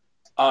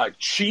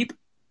 Cheap,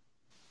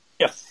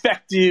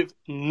 effective,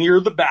 near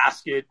the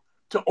basket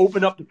to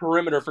open up the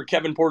perimeter for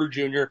Kevin Porter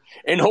Jr.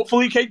 and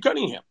hopefully Cade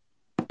Cunningham.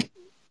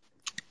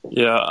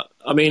 Yeah,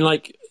 I mean,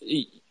 like,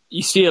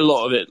 you see a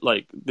lot of it,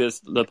 like,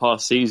 the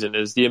past season,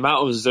 is the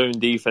amount of zone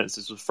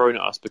defenses were thrown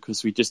at us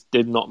because we just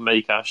did not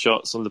make our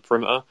shots on the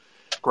perimeter.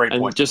 Great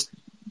point. And just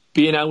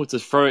being able to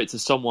throw it to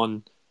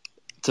someone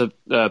to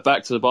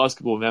back to the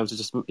basketball and be able to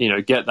just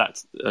get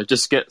that,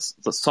 just get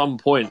some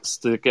points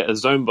to get a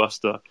zone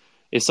buster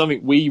is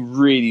something we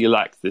really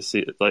lacked this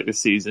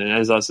season. And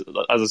as I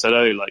said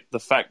earlier, like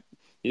the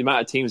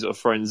amount of teams that were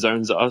throwing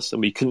zones at us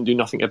and we couldn't do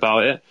nothing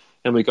about it,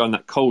 and we got in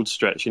that cold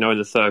stretch, in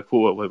the third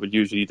quarter where we'd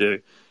usually do,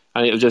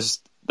 and it was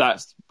just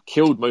that's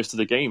killed most of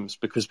the games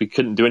because we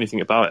couldn't do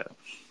anything about it.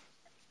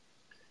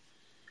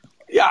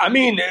 Yeah, I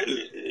mean,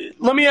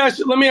 let me ask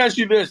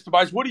you this,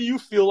 Tobias. What do you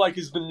feel like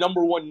is the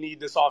number one need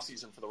this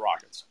offseason for the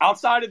Rockets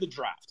outside of the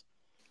draft?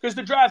 Because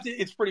the draft,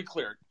 it's pretty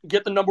clear.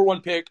 Get the number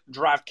one pick,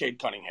 draft Cade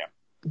Cunningham.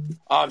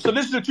 So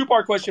this is a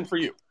two-part question for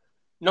you.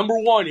 Number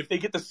one, if they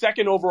get the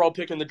second overall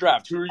pick in the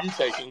draft, who are you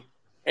taking?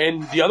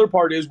 And the other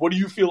part is, what do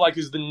you feel like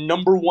is the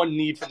number one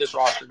need for this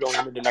roster going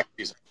into next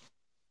season?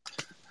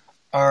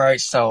 All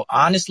right, so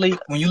honestly,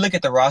 when you look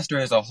at the roster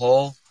as a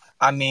whole,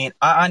 I mean,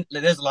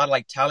 there's a lot of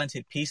like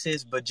talented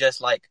pieces, but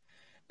just like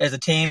as a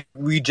team,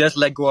 we just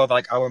let go of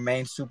like our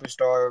main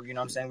superstar. You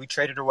know what I'm saying? We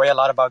traded away a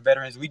lot of our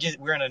veterans. We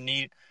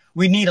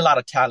need a lot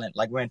of talent.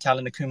 Like, we're in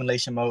talent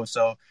accumulation mode.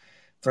 So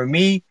for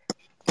me,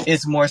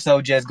 it's more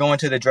so just going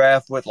to the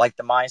draft with like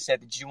the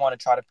mindset that you want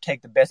to try to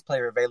take the best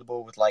player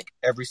available with like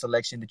every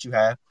selection that you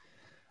have.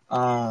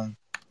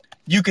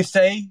 You could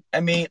say,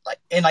 I mean, like,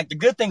 and like the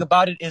good thing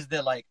about it is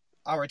that like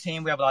our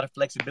team, we have a lot of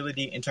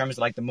flexibility in terms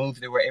of like the moves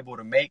that we're able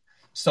to make.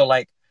 So,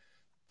 like,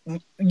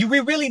 we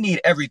really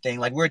need everything.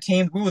 Like, we were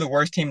the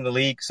worst team in the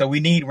league, so we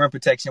need rim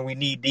protection, we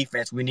need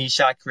defense, we need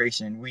shot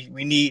creation,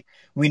 we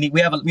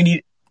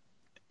need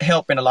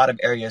help in a lot of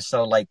areas.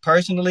 So, like,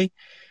 personally,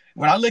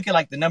 when I look at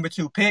like the number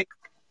 2 pick,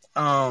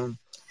 I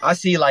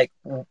see like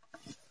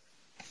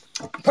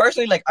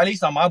personally, like at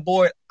least on my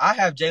board, I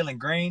have Jalen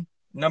Green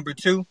number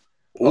 2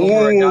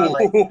 over a guy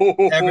like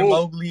Evan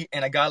Mobley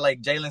and a guy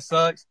like Jalen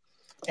Suggs.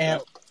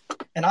 And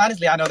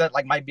honestly, I know that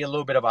like might be a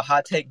little bit of a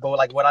hot take, but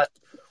like why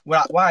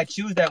I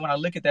choose that when I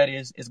look at that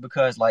is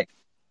because like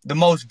the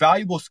most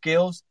valuable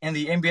skills in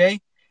the NBA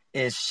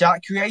is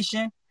shot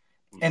creation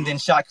and then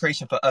shot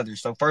creation for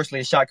others. So firstly,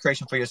 it's shot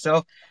creation for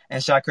yourself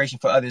and shot creation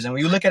for others. And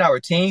when you look at our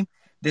team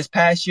this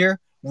past year,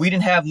 we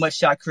didn't have much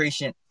shot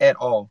creation at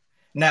all.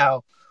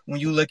 Now, when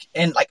you look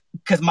and like,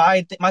 because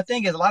my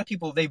thing is a lot of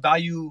people, they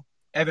value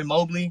Evan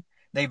Mobley,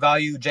 they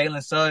value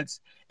Jalen Suggs,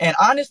 and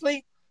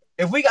honestly,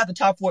 if we got a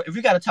top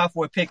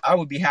 4 pick, I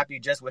would be happy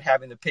just with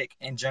having the pick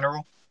in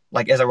general,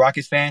 like as a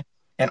Rockets fan.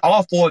 And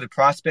all 4 of the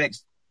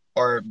prospects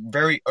are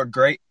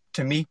great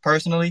to me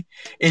personally.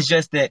 It's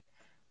just that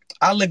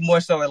I look more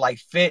so at like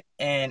fit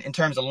and in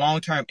terms of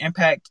long-term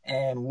impact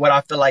and what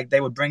I feel like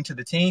they would bring to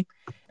the team.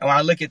 And when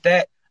I look at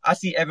that, I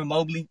see Evan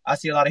Mobley. I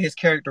see a lot of his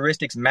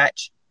characteristics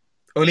match,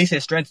 or at least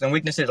his strengths and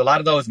weaknesses. A lot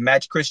of those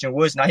match Christian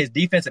Wood's. Now his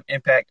defensive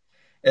impact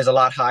is a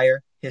lot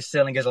higher. His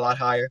ceiling is a lot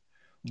higher.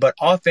 But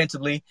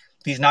offensively,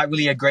 he's not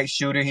really a great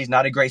shooter. He's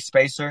not a great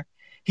spacer.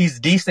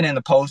 He's decent in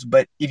the post,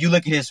 but if you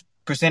look at his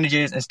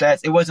percentages and stats,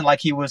 it wasn't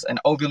like he was an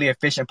overly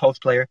efficient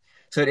post player.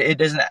 So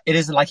it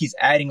isn't like he's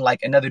adding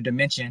like another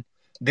dimension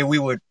that we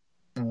would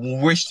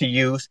wish to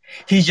use.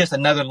 He's just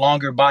another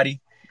longer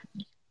body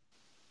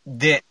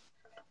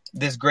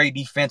that's great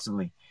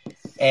defensively.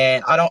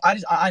 And I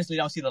honestly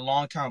don't see the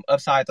long-term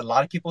upside that a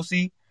lot of people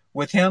see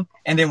with him.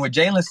 And then with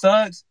Jalen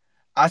Suggs,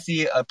 I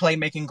see a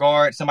playmaking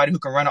guard, somebody who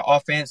can run an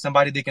offense,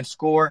 somebody that can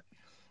score,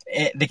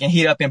 they can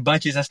heat up in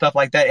bunches and stuff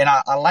like that. And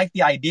I like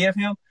the idea of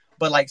him,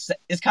 but like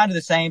it's kind of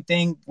the same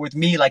thing with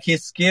me, like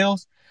his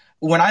skills.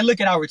 When I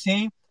look at our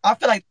team, I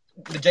feel like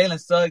the Jalen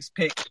Suggs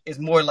pick is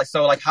more like,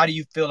 so like, how do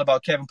you feel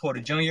about Kevin Porter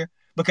Jr.?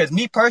 Because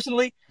me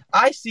personally,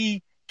 I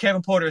see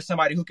Kevin Porter as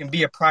somebody who can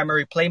be a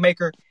primary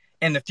playmaker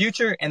in the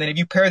future. And then if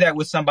you pair that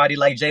with somebody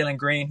like Jalen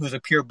Green, who's a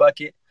pure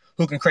bucket,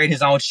 who can create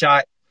his own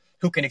shot,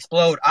 who can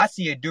explode, I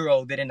see a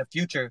duo that in the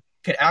future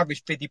could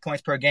average 50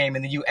 points per game.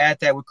 And then you add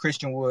that with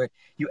Christian Wood,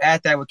 you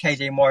add that with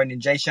KJ Martin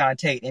and Jayshawn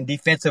Tate and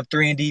defensive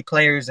 3-and-D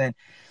players and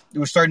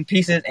with certain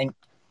pieces. And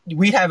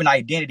we have an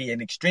identity,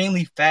 an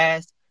extremely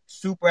fast,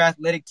 super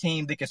athletic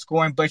team that can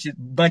score in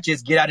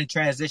bunches, get out in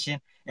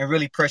transition, and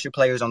really pressure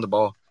players on the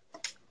ball.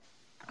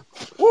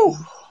 Woo.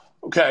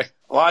 Okay,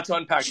 a lot to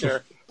unpack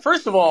there.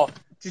 First of all,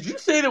 did you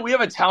say that we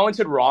have a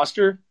talented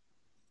roster?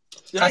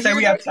 I say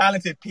we have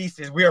talented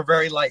pieces. We are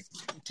very, like,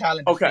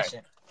 talent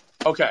efficient.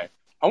 Okay.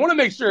 I want to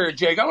make sure,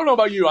 Jake, I don't know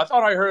about you. I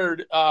thought I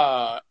heard,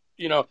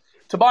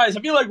 Tobias,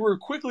 I feel like we're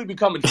quickly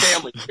becoming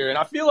family here, and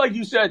I feel like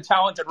you said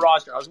talented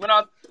roster. I was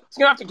gonna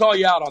have to call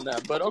you out on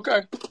that, but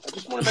okay. I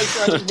just want to make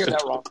sure I didn't hear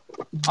that wrong.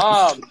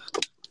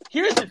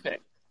 Here's the thing.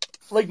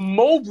 Like,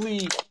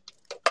 Mobley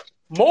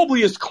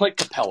is Clint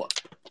Capella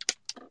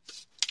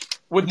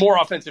with more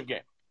offensive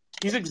game.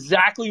 He's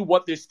exactly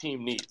what this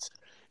team needs.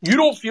 You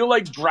don't feel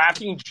like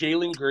drafting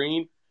Jalen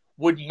Green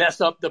would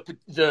mess up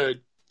the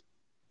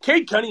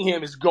Cade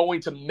Cunningham is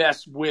going to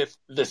mess with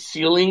the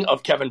ceiling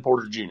of Kevin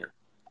Porter Jr.,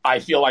 I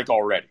feel like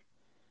already.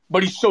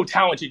 But he's so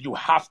talented, you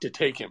have to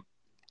take him.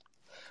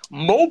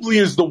 Mobley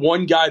is the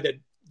one guy that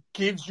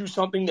gives you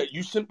something that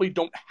you simply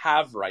don't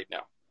have right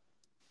now,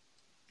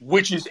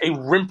 which is a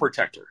rim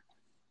protector.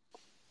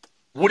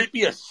 Would it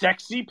be a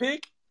sexy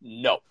pick?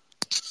 No.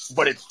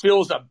 But it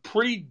fills a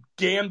pretty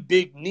damn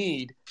big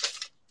need,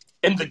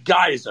 and the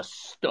guy is a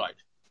stud.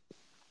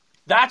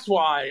 That's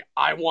why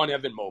I want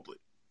Evan Mobley.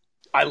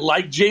 I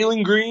like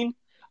Jalen Green.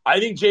 I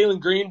think Jalen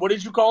Green, what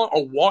did you call him?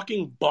 A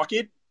walking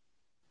bucket?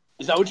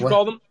 Is that what you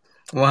called him?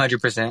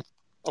 100%.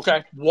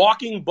 Okay,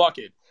 walking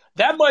bucket.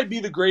 That might be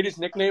the greatest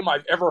nickname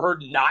I've ever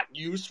heard not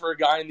used for a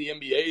guy in the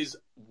NBA is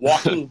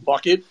walking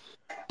bucket.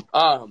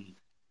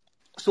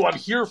 So I'm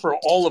here for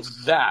all of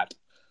that.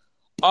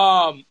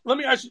 Let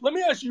me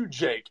ask you,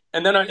 Jake,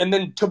 and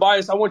then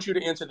Tobias, I want you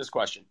to answer this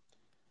question.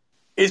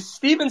 Is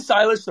Steven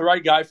Silas the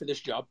right guy for this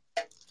job?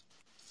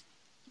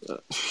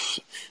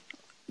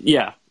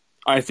 Yeah,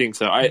 I think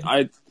so.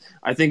 I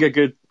think a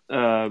good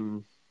a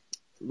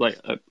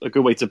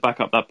good way to back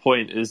up that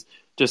point is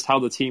just how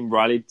the team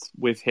rallied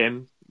with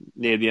him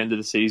near the end of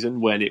the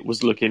season when it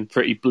was looking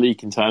pretty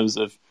bleak in terms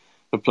of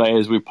the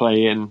players we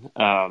play in,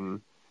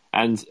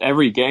 and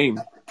every game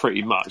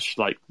pretty much,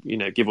 like,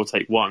 give or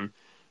take one,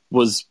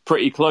 was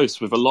pretty close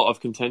with a lot of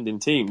contending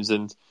teams,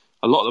 and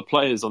a lot of the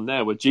players on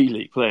there were G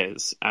League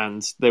players,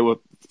 and they were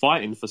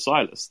fighting for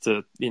Silas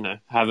to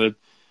have a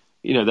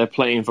they're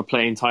playing for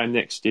playing time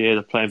next year.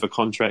 They're playing for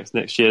contracts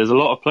next year. There's a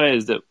lot of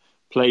players that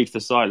played for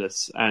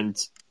Silas, and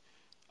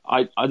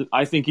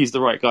I think he's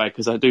the right guy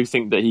because I do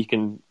think that he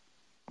can,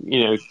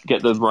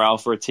 get the morale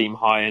for a team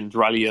high and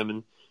rally them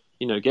and,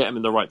 get them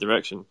in the right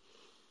direction.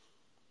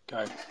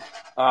 Okay.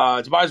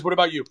 Tobias, what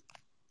about you?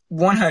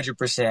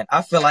 100%.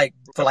 I feel like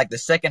for like the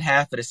second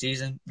half of the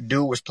season,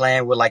 dude was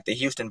playing with like the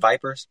Houston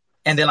Vipers.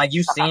 And then like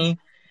you've seen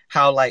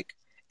how like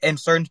in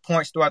certain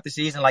points throughout the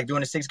season, like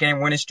during the 6-game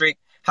winning streak,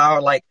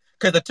 how like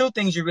because the two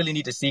things you really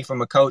need to see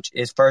from a coach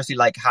is firstly,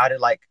 like, how did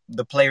like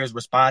the players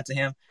respond to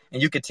him, and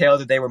you could tell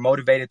that they were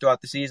motivated throughout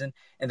the season.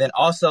 And then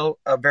also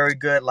a very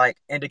good like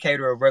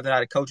indicator of whether or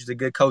not a coach is a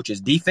good coach is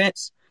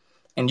defense.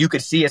 And you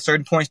could see at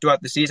certain points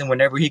throughout the season,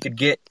 whenever he could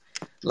get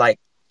like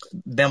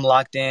them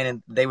locked in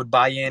and they would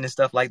buy in and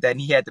stuff like that,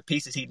 and he had the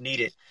pieces he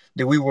needed,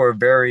 that we were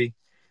very,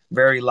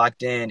 very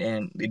locked in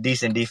and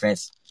decent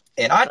defense.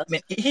 And I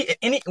mean,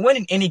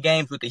 winning any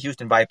games with the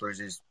Houston Vipers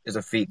is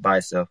a feat by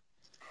itself.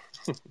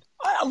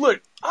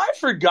 Look, I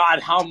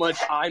forgot how much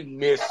I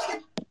missed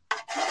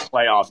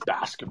playoff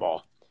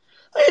basketball.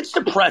 It's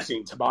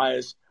depressing,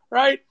 Tobias,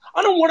 right?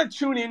 I don't want to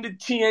tune into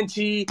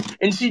TNT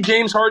and see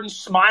James Harden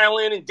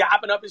smiling and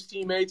dapping up his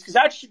teammates, because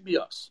that should be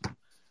us.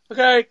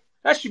 Okay?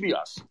 That should be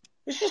us.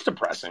 It's just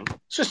depressing.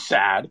 It's just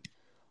sad.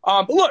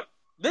 But look,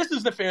 this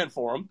is the fan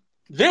forum.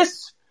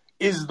 This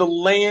is the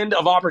land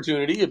of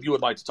opportunity if you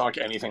would like to talk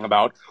anything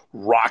about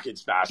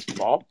Rockets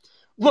basketball.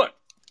 Look,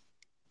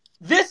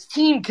 this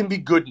team can be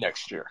good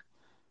next year,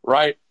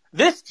 right?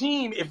 This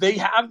team, if they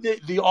have the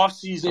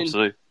offseason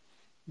Absolutely.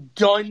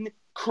 done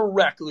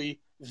correctly,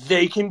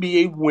 they can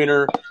be a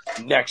winner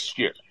next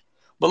year.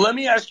 But let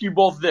me ask you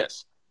both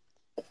this.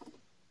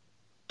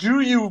 Do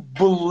you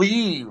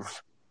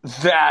believe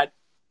that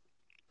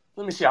 –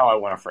 let me see how I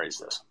want to phrase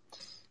this.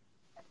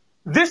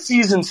 This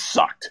season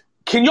sucked.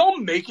 Can y'all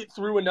make it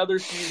through another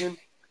season?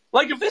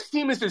 Like, if this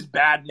team is this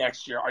bad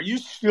next year, are you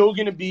still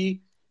going to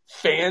be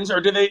fans, or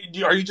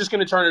are you just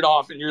going to turn it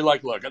off and you're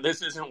like, look,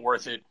 this isn't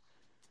worth it?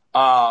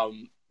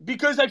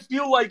 Because I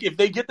feel like if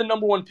they get the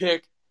number one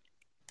pick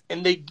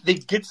and they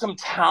get some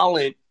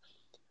talent,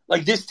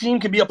 like, this team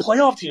could be a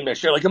playoff team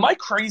next year. Like, am I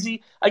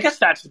crazy? I guess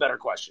that's the better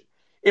question.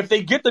 If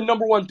they get the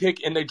number one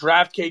pick and they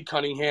draft Cade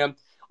Cunningham,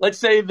 let's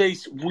say they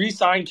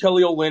re-sign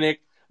Kelly Olynyk,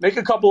 make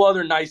a couple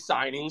other nice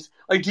signings.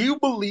 Like, do you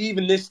believe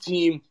in this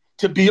team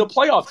to be a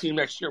playoff team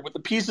next year with the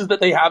pieces that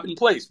they have in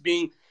place,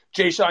 being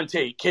Jayshawn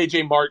Tate,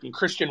 KJ Martin,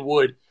 Christian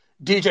Wood,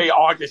 DJ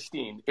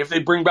Augustine, if they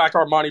bring back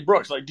Armani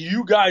Brooks? Like, do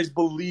you guys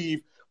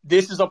believe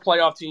this is a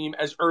playoff team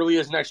as early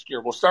as next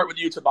year? We'll start with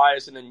you,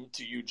 Tobias, and then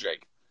to you,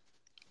 Jake.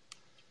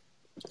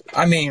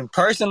 I mean,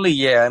 personally,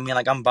 yeah. I mean,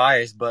 like, I'm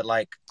biased, but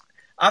like,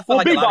 I feel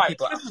like a lot of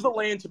people. This is the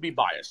land to be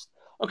biased.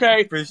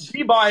 Okay,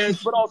 be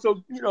biased, but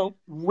also,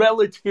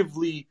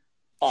 relatively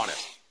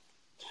honest.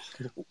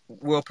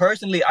 Well,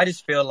 personally, I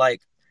just feel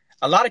like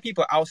a lot of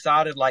people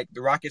outside of like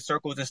the Rocket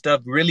circles and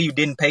stuff really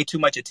didn't pay too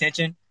much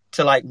attention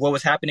to like what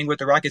was happening with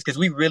the Rockets, because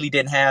we really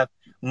didn't have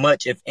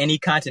much, if any,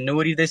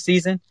 continuity this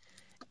season.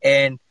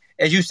 And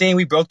as you've seen,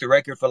 we broke the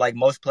record for like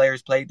most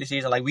players played this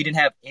season. Like, we didn't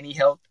have any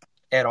help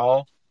at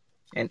all,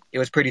 and it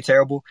was pretty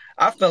terrible.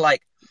 I feel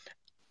like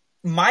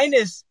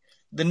minus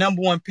the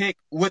number one pick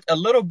with a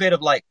little bit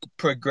of like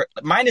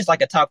minus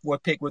like a top 4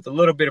 pick with a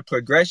little bit of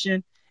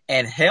progression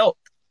and health,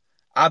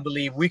 I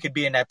believe we could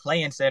be in that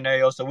play-in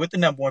scenario. So with the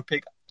number one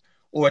pick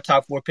or a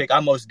top 4 pick, I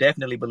most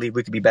definitely believe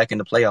we could be back in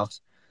the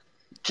playoffs.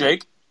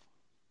 Jake?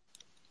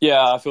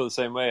 Yeah, I feel the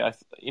same way. I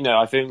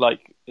think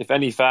like if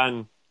any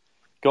fan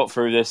got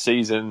through this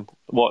season,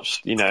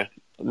 watched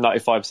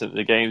 95% of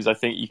the games, I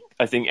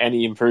think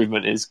any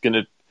improvement is going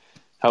to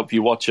help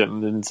you watch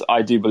them. And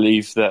I do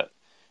believe that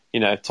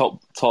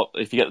top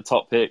if you get the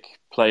top pick,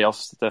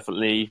 playoffs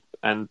definitely,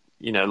 and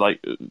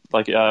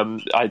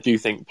I do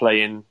think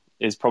play-in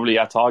is probably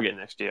our target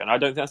next year, and I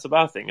don't think that's a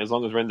bad thing as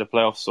long as we're in the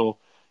playoffs or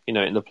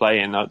in the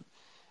play-in.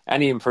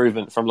 Any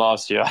improvement from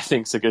last year, I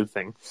think, is a good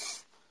thing.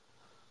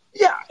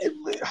 Yeah,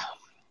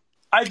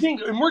 I think,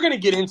 and we're going to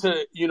get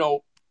into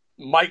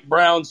Mike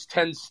Brown's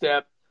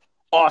 10-step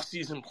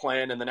off-season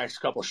plan in the next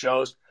couple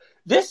shows.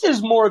 This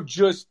is more of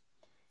just,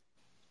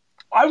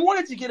 I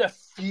wanted to get a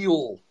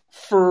feel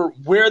for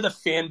where the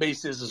fan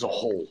base is as a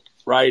whole,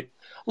 right?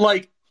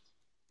 Like,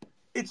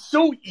 it's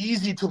so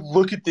easy to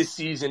look at this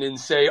season and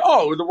say,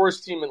 oh, we're the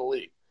worst team in the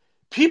league.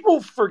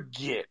 People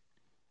forget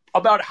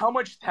about how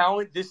much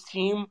talent this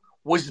team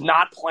was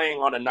not playing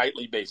on a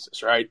nightly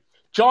basis, right?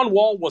 John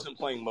Wall wasn't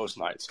playing most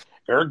nights.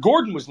 Eric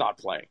Gordon was not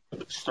playing.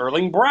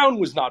 Sterling Brown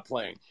was not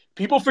playing.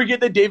 People forget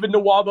that David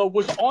Nwaba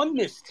was on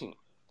this team,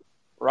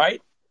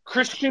 right?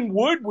 Christian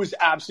Wood was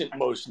absent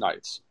most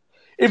nights.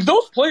 If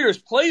those players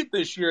played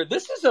this year,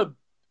 this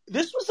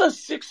was a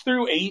 6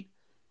 through 8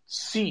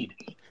 seed.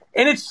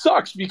 And it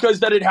sucks because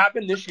that it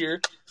happened this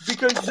year,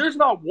 because there's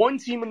not one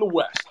team in the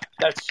West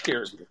that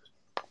scares me.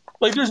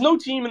 Like, there's no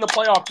team in the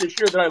playoff this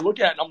year that I look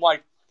at and I'm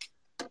like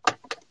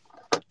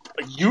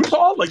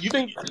Utah? Like, you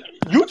think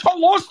Utah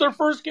lost their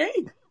first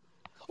game?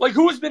 Like,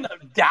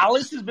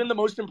 Dallas has been the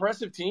most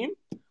impressive team.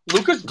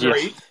 Luka's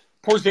great.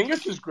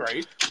 Porzingis is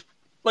great.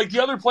 Like,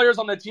 the other players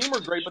on that team are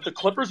great, but the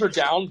Clippers are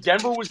down.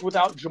 Denver was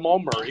without Jamal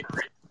Murray.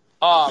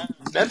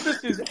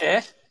 Memphis is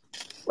eh.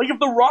 Like, if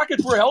the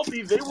Rockets were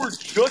healthy, they were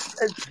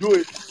just as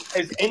good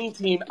as any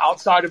team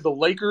outside of the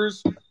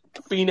Lakers,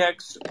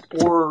 Phoenix,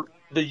 or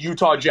the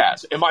Utah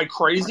Jazz. Am I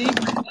crazy?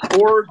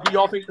 Or do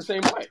y'all think the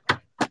same way?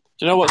 Do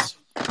you know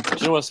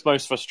what's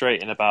most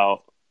frustrating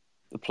about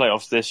the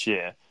playoffs this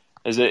year?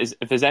 Is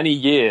if there's any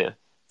year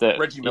that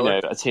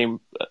a team,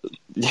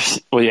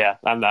 Well, yeah,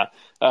 and that.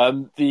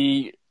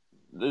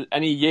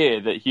 Any year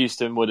that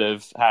Houston would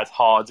have had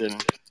Harden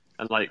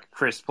and like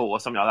Chris Paul or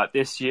something like that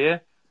this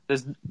year,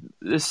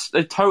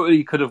 they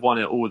totally could have won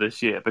it all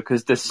this year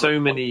because there's so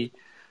many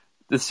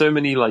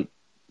like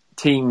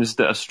teams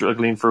that are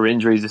struggling through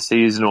injuries this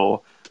season,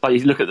 or like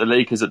you look at the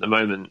Lakers at the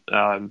moment,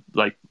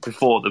 like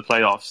before the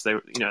playoffs, they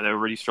were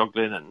really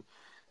struggling, and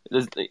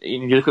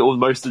you look at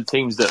most of the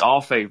teams that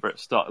are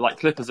favourites, like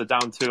Clippers are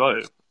down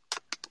 2-0.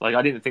 Like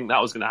I didn't think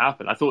that was going to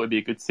happen. I thought it'd be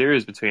a good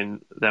series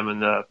between them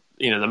and the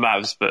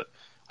Mavs, but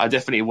I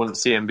definitely wouldn't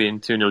see them being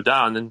 2-0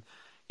 down.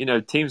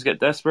 And teams get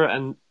desperate,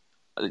 and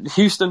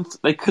Houston,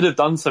 they could have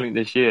done something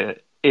this year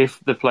if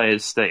the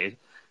players stayed,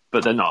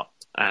 but they're not.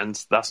 And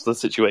that's the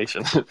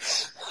situation.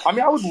 I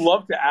mean, I would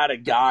love to add a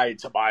guy,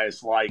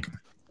 Tobias, like,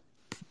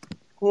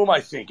 who am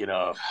I thinking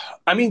of?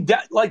 I mean,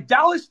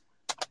 Dallas,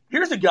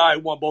 here's a guy I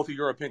want both of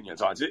your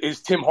opinions on,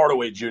 is Tim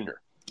Hardaway Jr.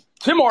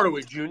 Tim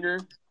Hardaway Jr.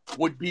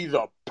 would be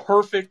the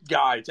perfect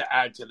guy to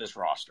add to this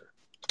roster.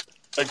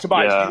 Like,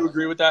 Tobias, do you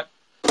agree with that?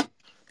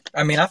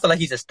 I mean, I feel like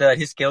he's a stud.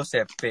 His skill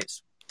set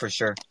fits for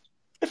sure.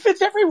 It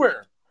fits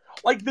everywhere.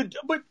 But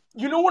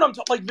you know what I'm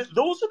talking? Like,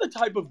 those are the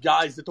type of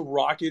guys that the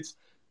Rockets,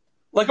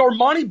 like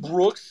Armani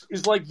Brooks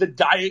is like the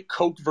Diet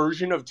Coke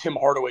version of Tim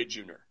Hardaway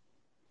Jr.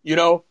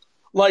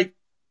 Like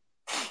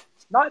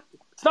it's not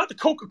the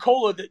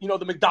Coca-Cola that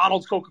the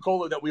McDonald's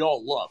Coca-Cola that we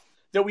all love.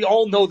 That we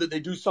all know that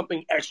they do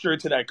something extra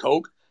to that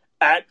Coke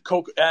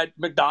at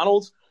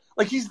McDonald's.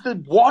 Like he's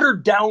the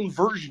watered down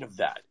version of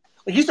that.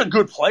 Like he's a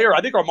good player.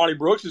 I think Armani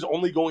Brooks is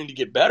only going to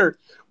get better,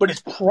 but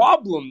his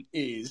problem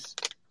is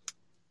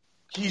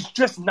he's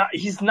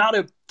not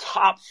a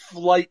top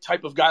flight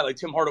type of guy like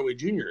Tim Hardaway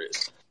Jr.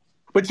 is.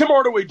 But Tim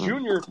Hardaway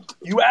Jr.,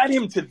 you add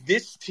him to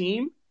this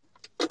team,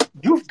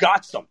 you've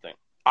got something,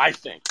 I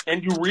think.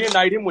 And you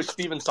reunite him with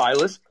Steven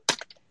Silas,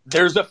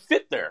 there's a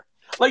fit there.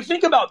 Like,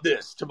 think about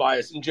this,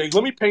 Tobias and Jake.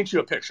 Let me paint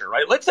you a picture,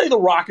 right? Let's say the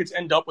Rockets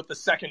end up with the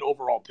second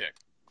overall pick,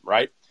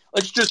 right?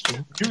 Let's just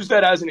use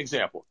that as an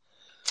example.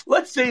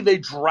 Let's say they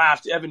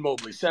draft Evan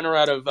Mobley, center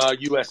out of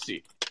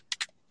USC.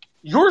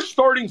 Your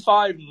starting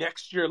five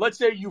next year, let's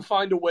say you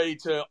find a way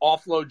to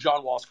offload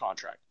John Wall's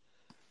contract.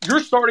 Your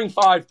starting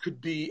five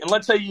could be, and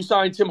let's say you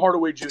sign Tim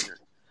Hardaway Jr.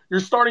 Your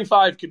starting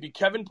five could be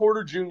Kevin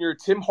Porter Jr.,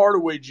 Tim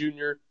Hardaway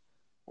Jr.,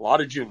 a lot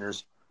of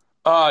juniors,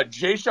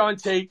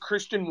 Jayshawn Tate,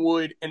 Christian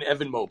Wood, and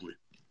Evan Mobley.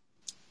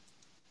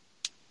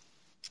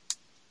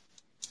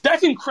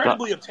 That's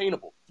incredibly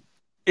obtainable.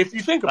 If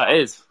you think about it.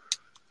 That is.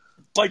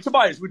 Like,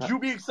 Tobias, would you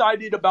be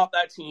excited about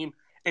that team,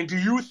 and do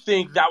you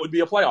think that would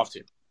be a playoff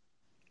team?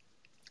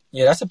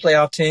 Yeah, that's a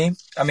playoff team.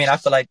 I mean,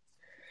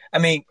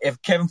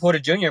 if Kevin Porter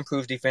Jr.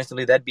 improves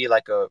defensively, that'd be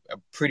like a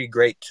pretty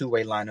great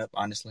two-way lineup,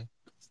 honestly.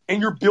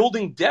 And you're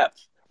building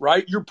depth,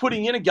 right? You're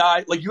putting in a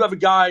guy, like you have a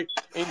guy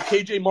in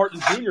KJ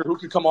Martin Jr. who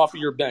could come off of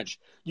your bench.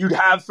 You'd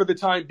have, for the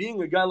time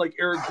being, a guy like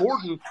Eric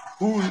Gordon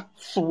who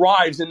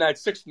thrives in that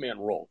sixth-man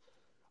role.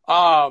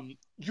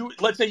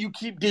 Let's say you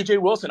keep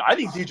DJ Wilson. I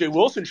think DJ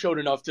Wilson showed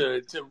enough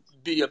to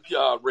be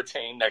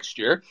retained next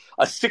year.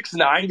 A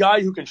 6'9"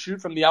 guy who can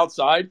shoot from the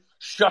outside,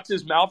 shuts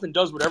his mouth, and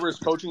does whatever his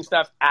coaching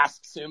staff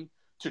asks him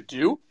to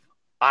do.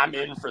 I'm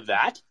in for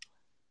that.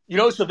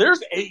 So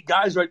there's 8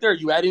 guys right there.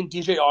 You add in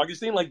DJ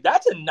Augustine. Like,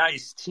 that's a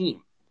nice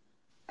team.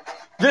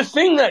 The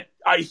thing that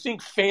I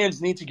think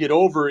fans need to get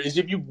over is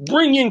if you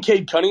bring in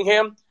Cade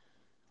Cunningham,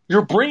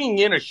 you're bringing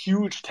in a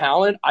huge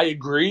talent. I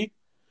agree.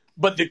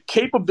 But the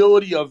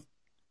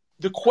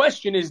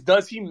question is,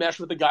 does he mesh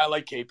with a guy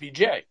like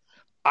KPJ?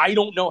 I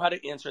don't know how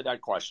to answer that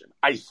question.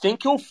 I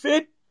think he'll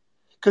fit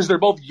because they're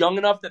both young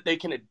enough that they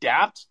can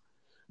adapt.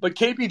 But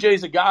KPJ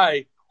is a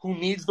guy who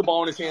needs the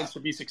ball in his hands to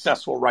be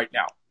successful right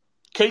now.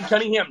 Cade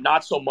Cunningham,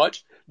 not so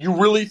much.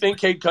 You really think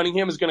Cade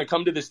Cunningham is going to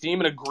come to this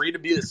team and agree to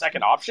be the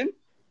second option?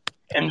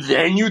 And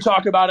then you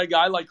talk about a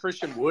guy like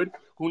Christian Wood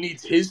who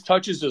needs his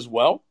touches as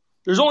well?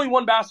 There's only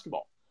one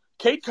basketball.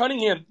 Cade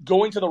Cunningham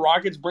going to the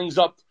Rockets brings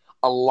up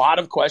a lot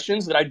of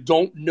questions that I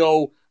don't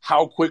know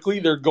how quickly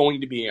they're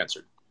going to be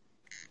answered.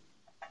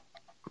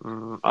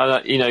 To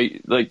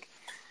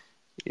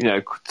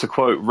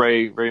quote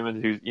Ray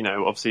Raymond, who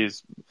obviously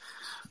is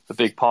a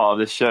big part of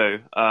this show,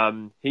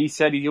 he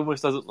said he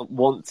almost doesn't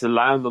want to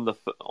land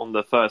on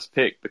the first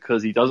pick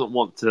because he doesn't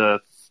want to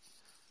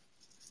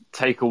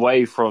take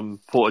away from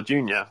Porter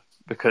Jr.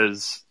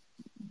 because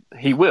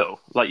he will,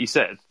 like you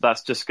said,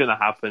 that's just going to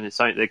happen. It's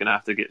something they're going to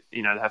have to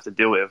have to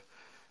deal with.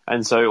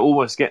 And so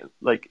almost get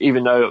like,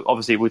 even though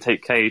obviously we'll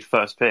take Cade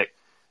first pick,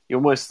 you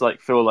almost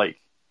like feel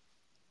like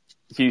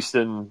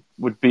Houston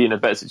would be in a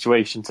better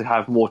situation to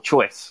have more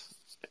choice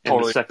in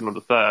the second or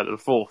the third or the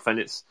fourth. And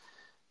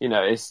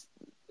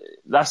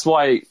that's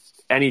why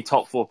any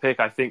top 4 pick,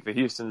 I think, for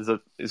Houston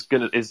is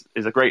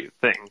a great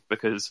thing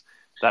because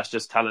that's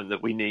just talent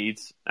that we need.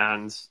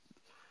 And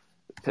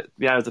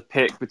being able to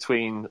pick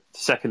between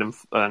second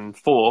and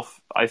fourth,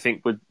 I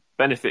think would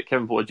benefit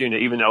Kevin Porter Jr.,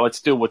 even though I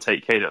still would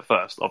take Cade at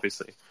first,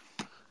 obviously.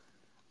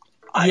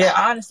 Yeah,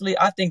 honestly,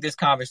 I think this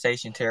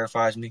conversation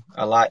terrifies me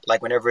a lot.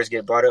 Like whenever it's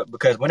get brought up,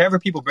 because whenever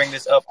people bring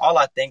this up, all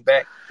I think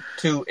back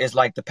to is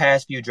like the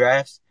past few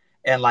drafts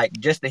and like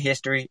just the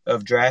history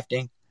of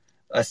drafting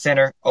a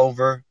center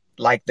over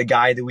like the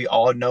guy that we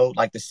all know,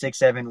 like the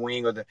 6'7"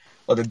 wing or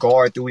the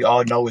guard that we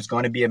all know is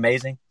going to be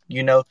amazing.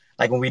 You know,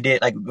 like when we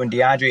did like when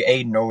DeAndre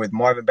Ayton or with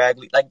Marvin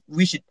Bagley, like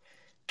we should.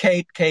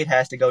 Cade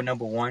has to go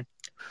number one.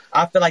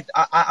 I feel like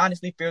I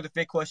honestly fear the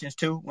fit questions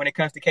too when it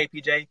comes to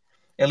KPJ,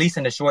 at least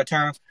in the short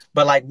term.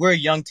 But like we're a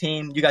young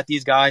team, you got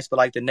these guys for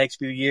like the next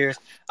few years.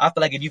 I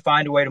feel like if you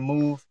find a way to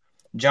move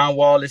John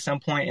Wall at some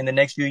point in the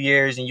next few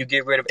years and you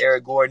get rid of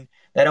Eric Gordon,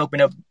 that open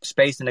up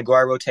space in the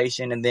guard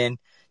rotation, and then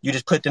you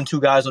just put them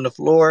two guys on the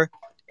floor.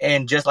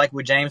 And just like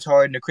with James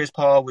Harden or Chris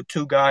Paul, with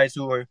two guys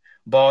who are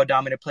ball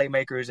dominant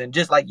playmakers, and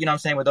just like, you know what I'm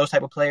saying, with those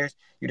type of players,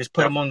 you just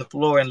put them on the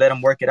floor and let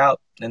them work it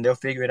out, and they'll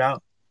figure it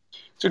out.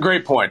 It's a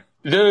great point.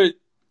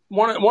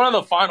 One of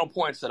the final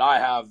points that I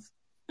have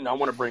and I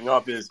want to bring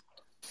up is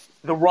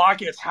the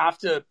Rockets have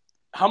to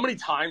 – how many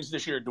times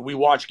this year do we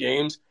watch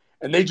games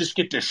and they just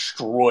get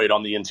destroyed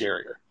on the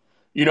interior?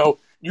 You know,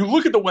 you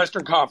look at the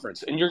Western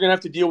Conference and you're going to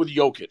have to deal with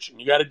Jokic, and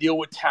you got to deal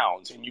with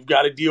Towns, and you've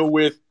got to deal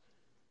with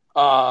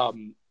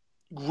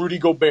Rudy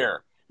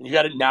Gobert, and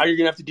now you're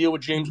going to have to deal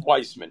with James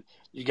Weissman.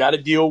 You got to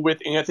deal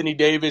with Anthony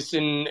Davis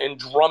and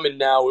Drummond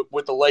now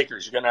with the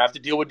Lakers. You're going to have to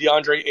deal with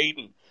DeAndre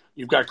Ayton.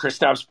 You've got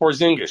Kristaps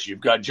Porzingis.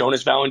 You've got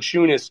Jonas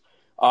Valanciunas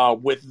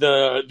with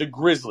the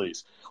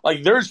Grizzlies.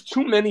 Like, there's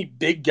too many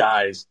big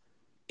guys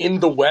in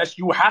the West.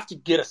 You have to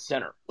get a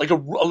center, like a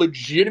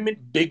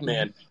legitimate big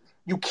man.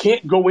 You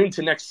can't go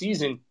into next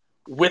season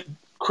with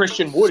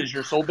Christian Wood as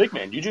your sole big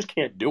man. You just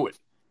can't do it.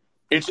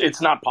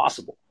 It's not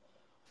possible.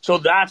 So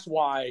that's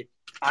why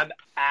I'm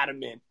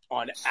adamant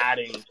on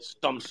adding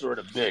some sort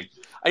of big.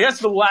 I guess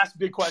the last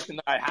big question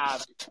that I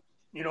have,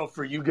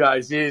 for you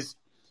guys is,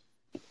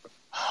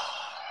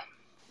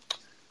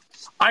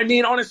 I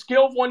mean, on a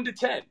scale of 1 to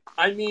 10,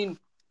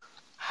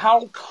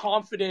 how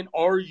confident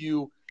are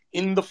you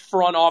in the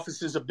front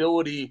office's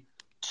ability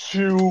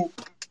to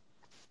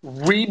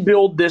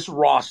rebuild this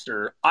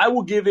roster? I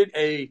will give it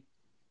a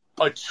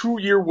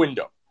 2-year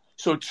window.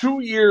 So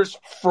 2 years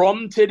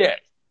from today,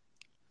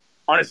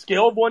 on a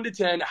scale of 1 to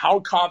 10, how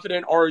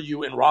confident are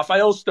you in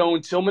Rafael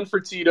Stone, Tillman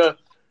Fertitta,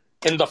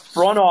 and the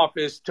front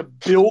office to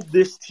build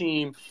this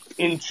team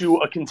into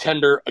a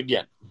contender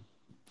again?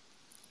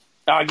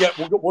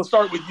 We'll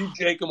start with you,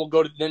 Jake, and we'll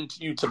go then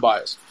to you,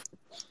 Tobias.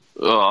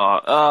 It's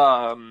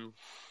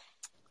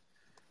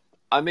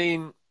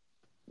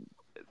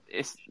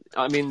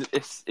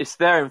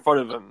there in front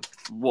of them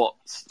what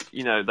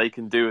they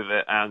can do with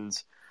it,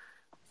 and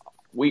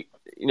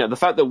the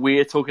fact that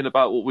we're talking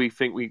about what we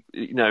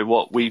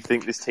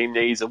think this team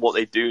needs and what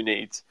they do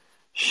need.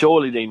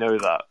 Surely they know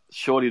that.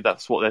 Surely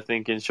that's what they're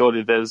thinking.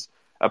 Surely there's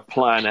a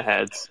plan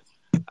ahead,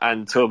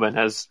 and Tillman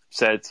has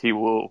said he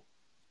will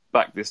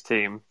back this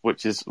team,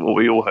 which is what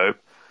we all hope.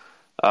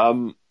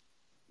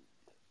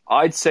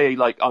 I'd say,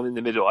 I'm in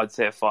the middle. I'd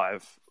say a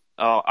 5.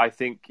 I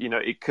think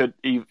it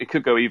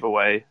could go either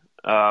way.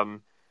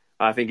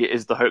 I think it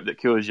is the hope that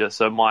kills you.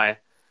 So my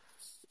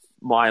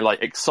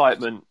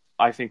excitement,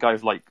 I think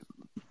I've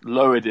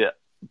lowered it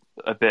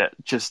a bit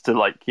just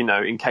to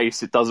in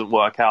case it doesn't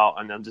work out,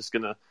 and I'm just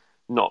gonna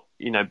not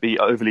be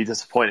overly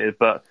disappointed.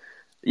 But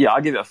yeah,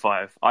 I give it a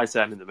 5. I'd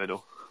say I'm in the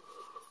middle.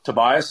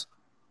 Tobias?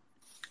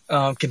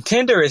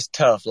 Contender is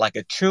tough. Like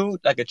a true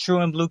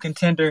and blue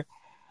contender,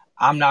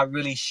 I'm not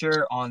really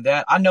sure on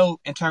that. I know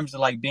in terms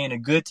of being a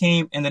good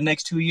team in the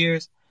next 2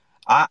 years,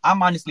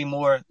 I'm honestly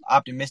more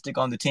optimistic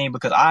on the team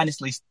because I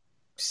honestly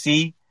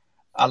see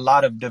a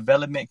lot of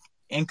development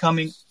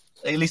incoming,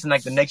 at least in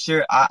the next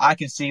year. I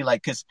can see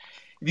because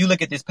if you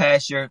look at this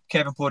past year,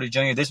 Kevin Porter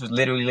Jr., this was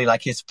literally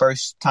his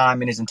first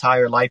time in his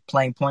entire life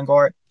playing point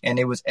guard, and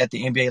it was at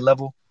the NBA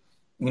level.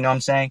 You know what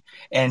I'm saying?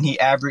 And he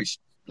averaged,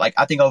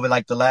 I think over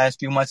the last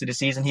few months of the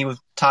season, he was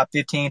top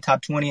 15,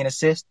 top 20 in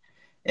assists.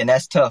 And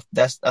that's tough.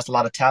 That's a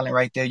lot of talent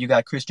right there. You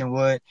got Christian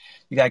Wood,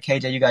 you got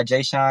KJ, you got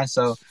Jay Sean.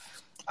 So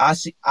I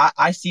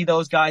see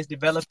those guys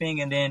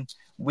developing, and then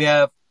we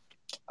have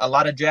a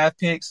lot of draft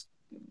picks.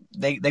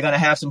 They're gonna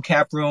have some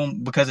cap room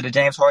because of the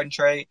James Harden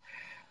trade.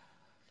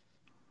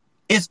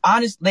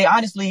 They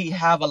honestly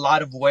have a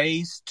lot of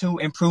ways to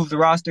improve the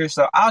roster.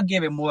 So I'll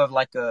give it more of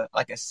a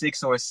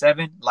 6 or a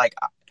 7.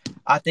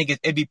 I think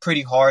it'd be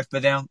pretty hard for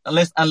them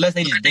unless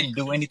they just didn't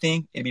do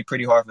anything. It'd be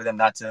pretty hard for them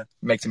not to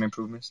make some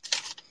improvements.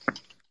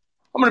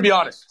 I'm going to be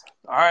honest,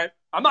 all right?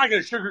 I'm not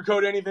going to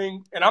sugarcoat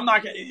anything, and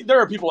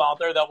there are people out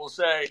there that will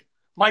say,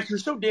 Mike, you're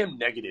so damn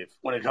negative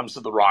when it comes to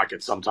the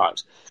Rockets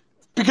sometimes,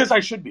 because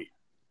I should be.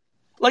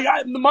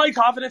 My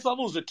confidence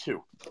level is a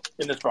 2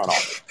 in this front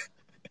office.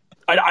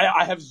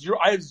 I have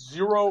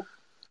zero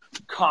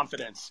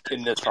confidence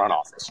in this front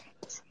office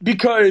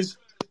because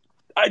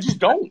I just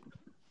don't.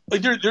 I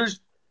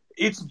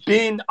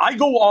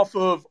go off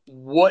of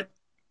what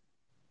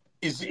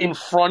is in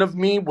front of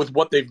me with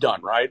what they've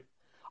done, right?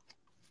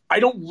 I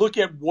don't look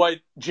at what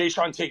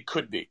Jayshawn Tate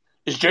could be.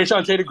 Is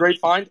Jayshawn Tate a great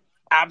find?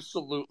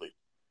 Absolutely.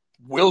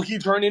 Will he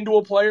turn into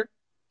a player?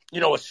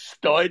 a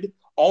stud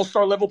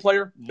all-star level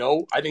player?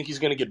 No. I think he's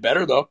going to get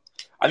better, though.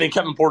 I think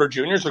Kevin Porter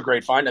Jr. is a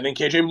great find. I think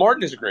KJ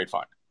Martin is a great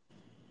find.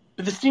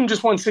 But this team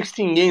just won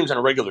 16 games in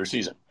a regular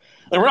season.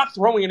 We're not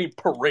throwing any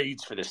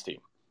parades for this team.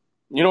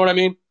 You know what I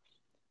mean?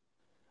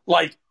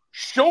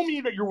 Show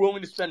me that you're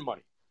willing to spend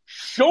money.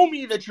 Show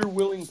me that you're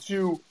willing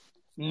to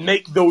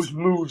make those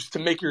moves to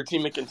make your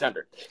team a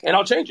contender, and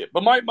I'll change it.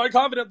 But my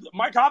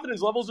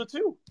confidence level's a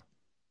 2.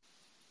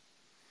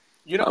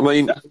 I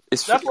mean,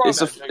 that's where I'm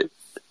at.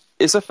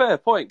 It's a fair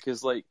point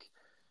because, like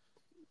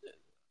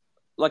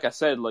I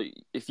said,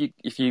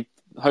 if you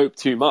hope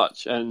too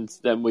much, and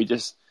then we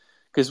just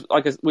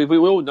because we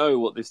all know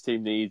what this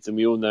team needs, and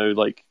we all know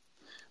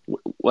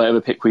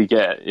whatever pick we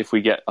get, if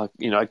we get a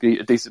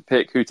decent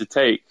pick, who to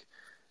take.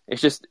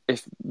 It's just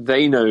if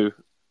they know,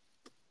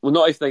 well,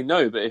 not if they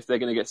know, but if they're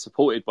going to get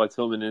supported by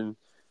Tillman in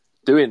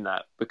doing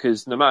that,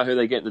 because no matter who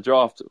they get in the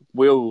draft,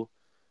 will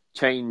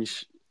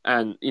change,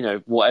 and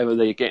whatever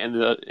they get in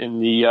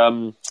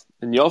the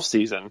off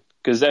season,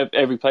 because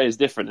every player is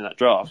different in that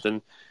draft,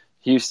 and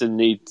Houston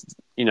needs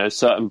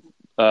certain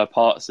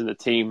parts in the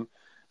team,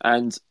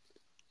 and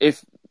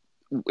if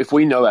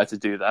we know how to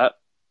do that,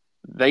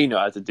 they know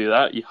how to do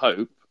that. You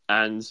hope,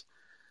 and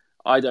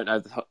I don't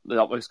have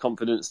the utmost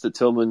confidence that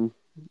Tillman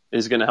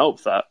is going to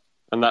help that,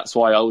 and that's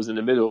why I was in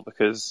the middle,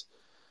 because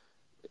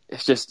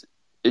it's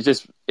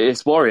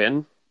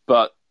worrying,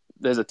 but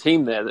there's a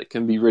team there that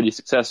can be really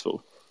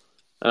successful,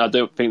 and I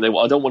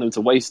don't want him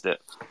to waste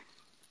it.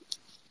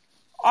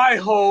 I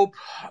hope,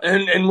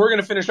 and we're going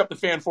to finish up the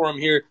fan forum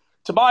here.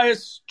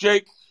 Tobias,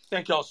 Jake,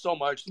 thank y'all so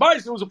much.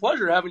 Tobias, it was a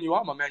pleasure having you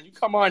on, my man. You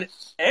come on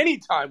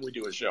anytime we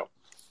do a show.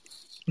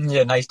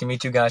 Yeah, nice to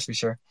meet you guys for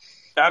sure.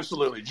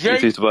 Absolutely.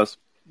 Jake, you too, Tobias.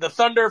 The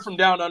Thunder from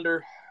down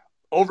under,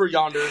 over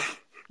yonder,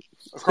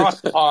 across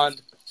the pond.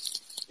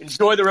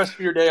 Enjoy the rest of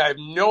your day. I have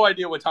no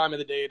idea what time of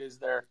the day it is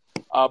there.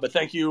 But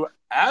thank you,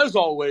 as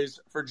always,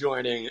 for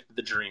joining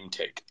the Dream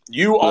Take.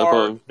 You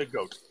are the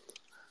GOAT.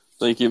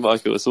 Thank you,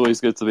 Michael. It's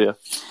always good to be here.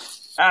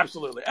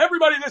 Absolutely.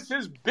 Everybody, this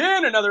has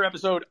been another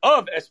episode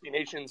of SB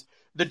Nation's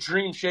The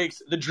Dream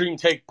Shakes, The Dream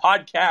Take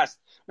podcast.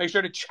 Make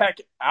sure to check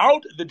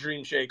out The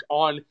Dream Shake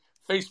on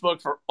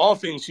Facebook for all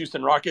things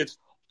Houston Rockets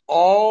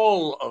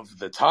all of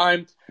the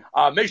time.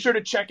 Make sure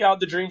to check out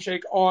The Dream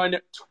Shake on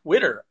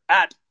Twitter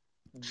at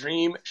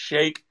Dream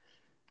Shake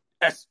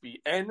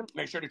SBN.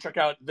 Make sure to check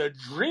out The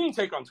Dream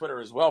Take on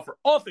Twitter as well for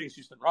all things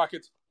Houston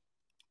Rockets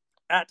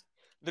at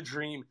The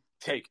Dream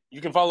Take. You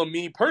can follow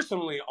me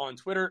personally on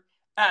Twitter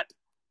at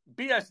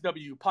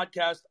BSW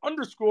Podcast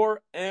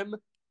 _MB.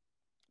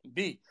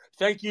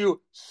 Thank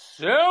you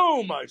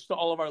so much to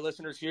all of our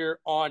listeners here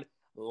on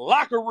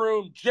Locker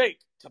Room.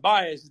 Jake,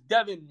 Tobias,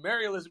 Devin,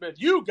 Mary Elizabeth,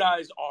 you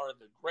guys are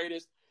the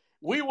greatest.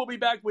 We will be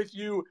back with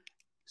you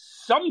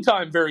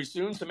sometime very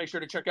soon, so make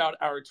sure to check out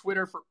our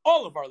Twitter for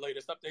all of our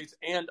latest updates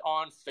and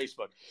on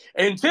Facebook.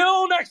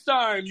 Until next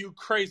time, you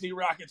crazy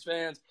Rockets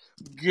fans,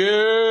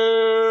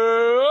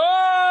 go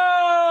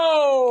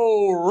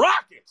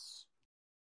Rock!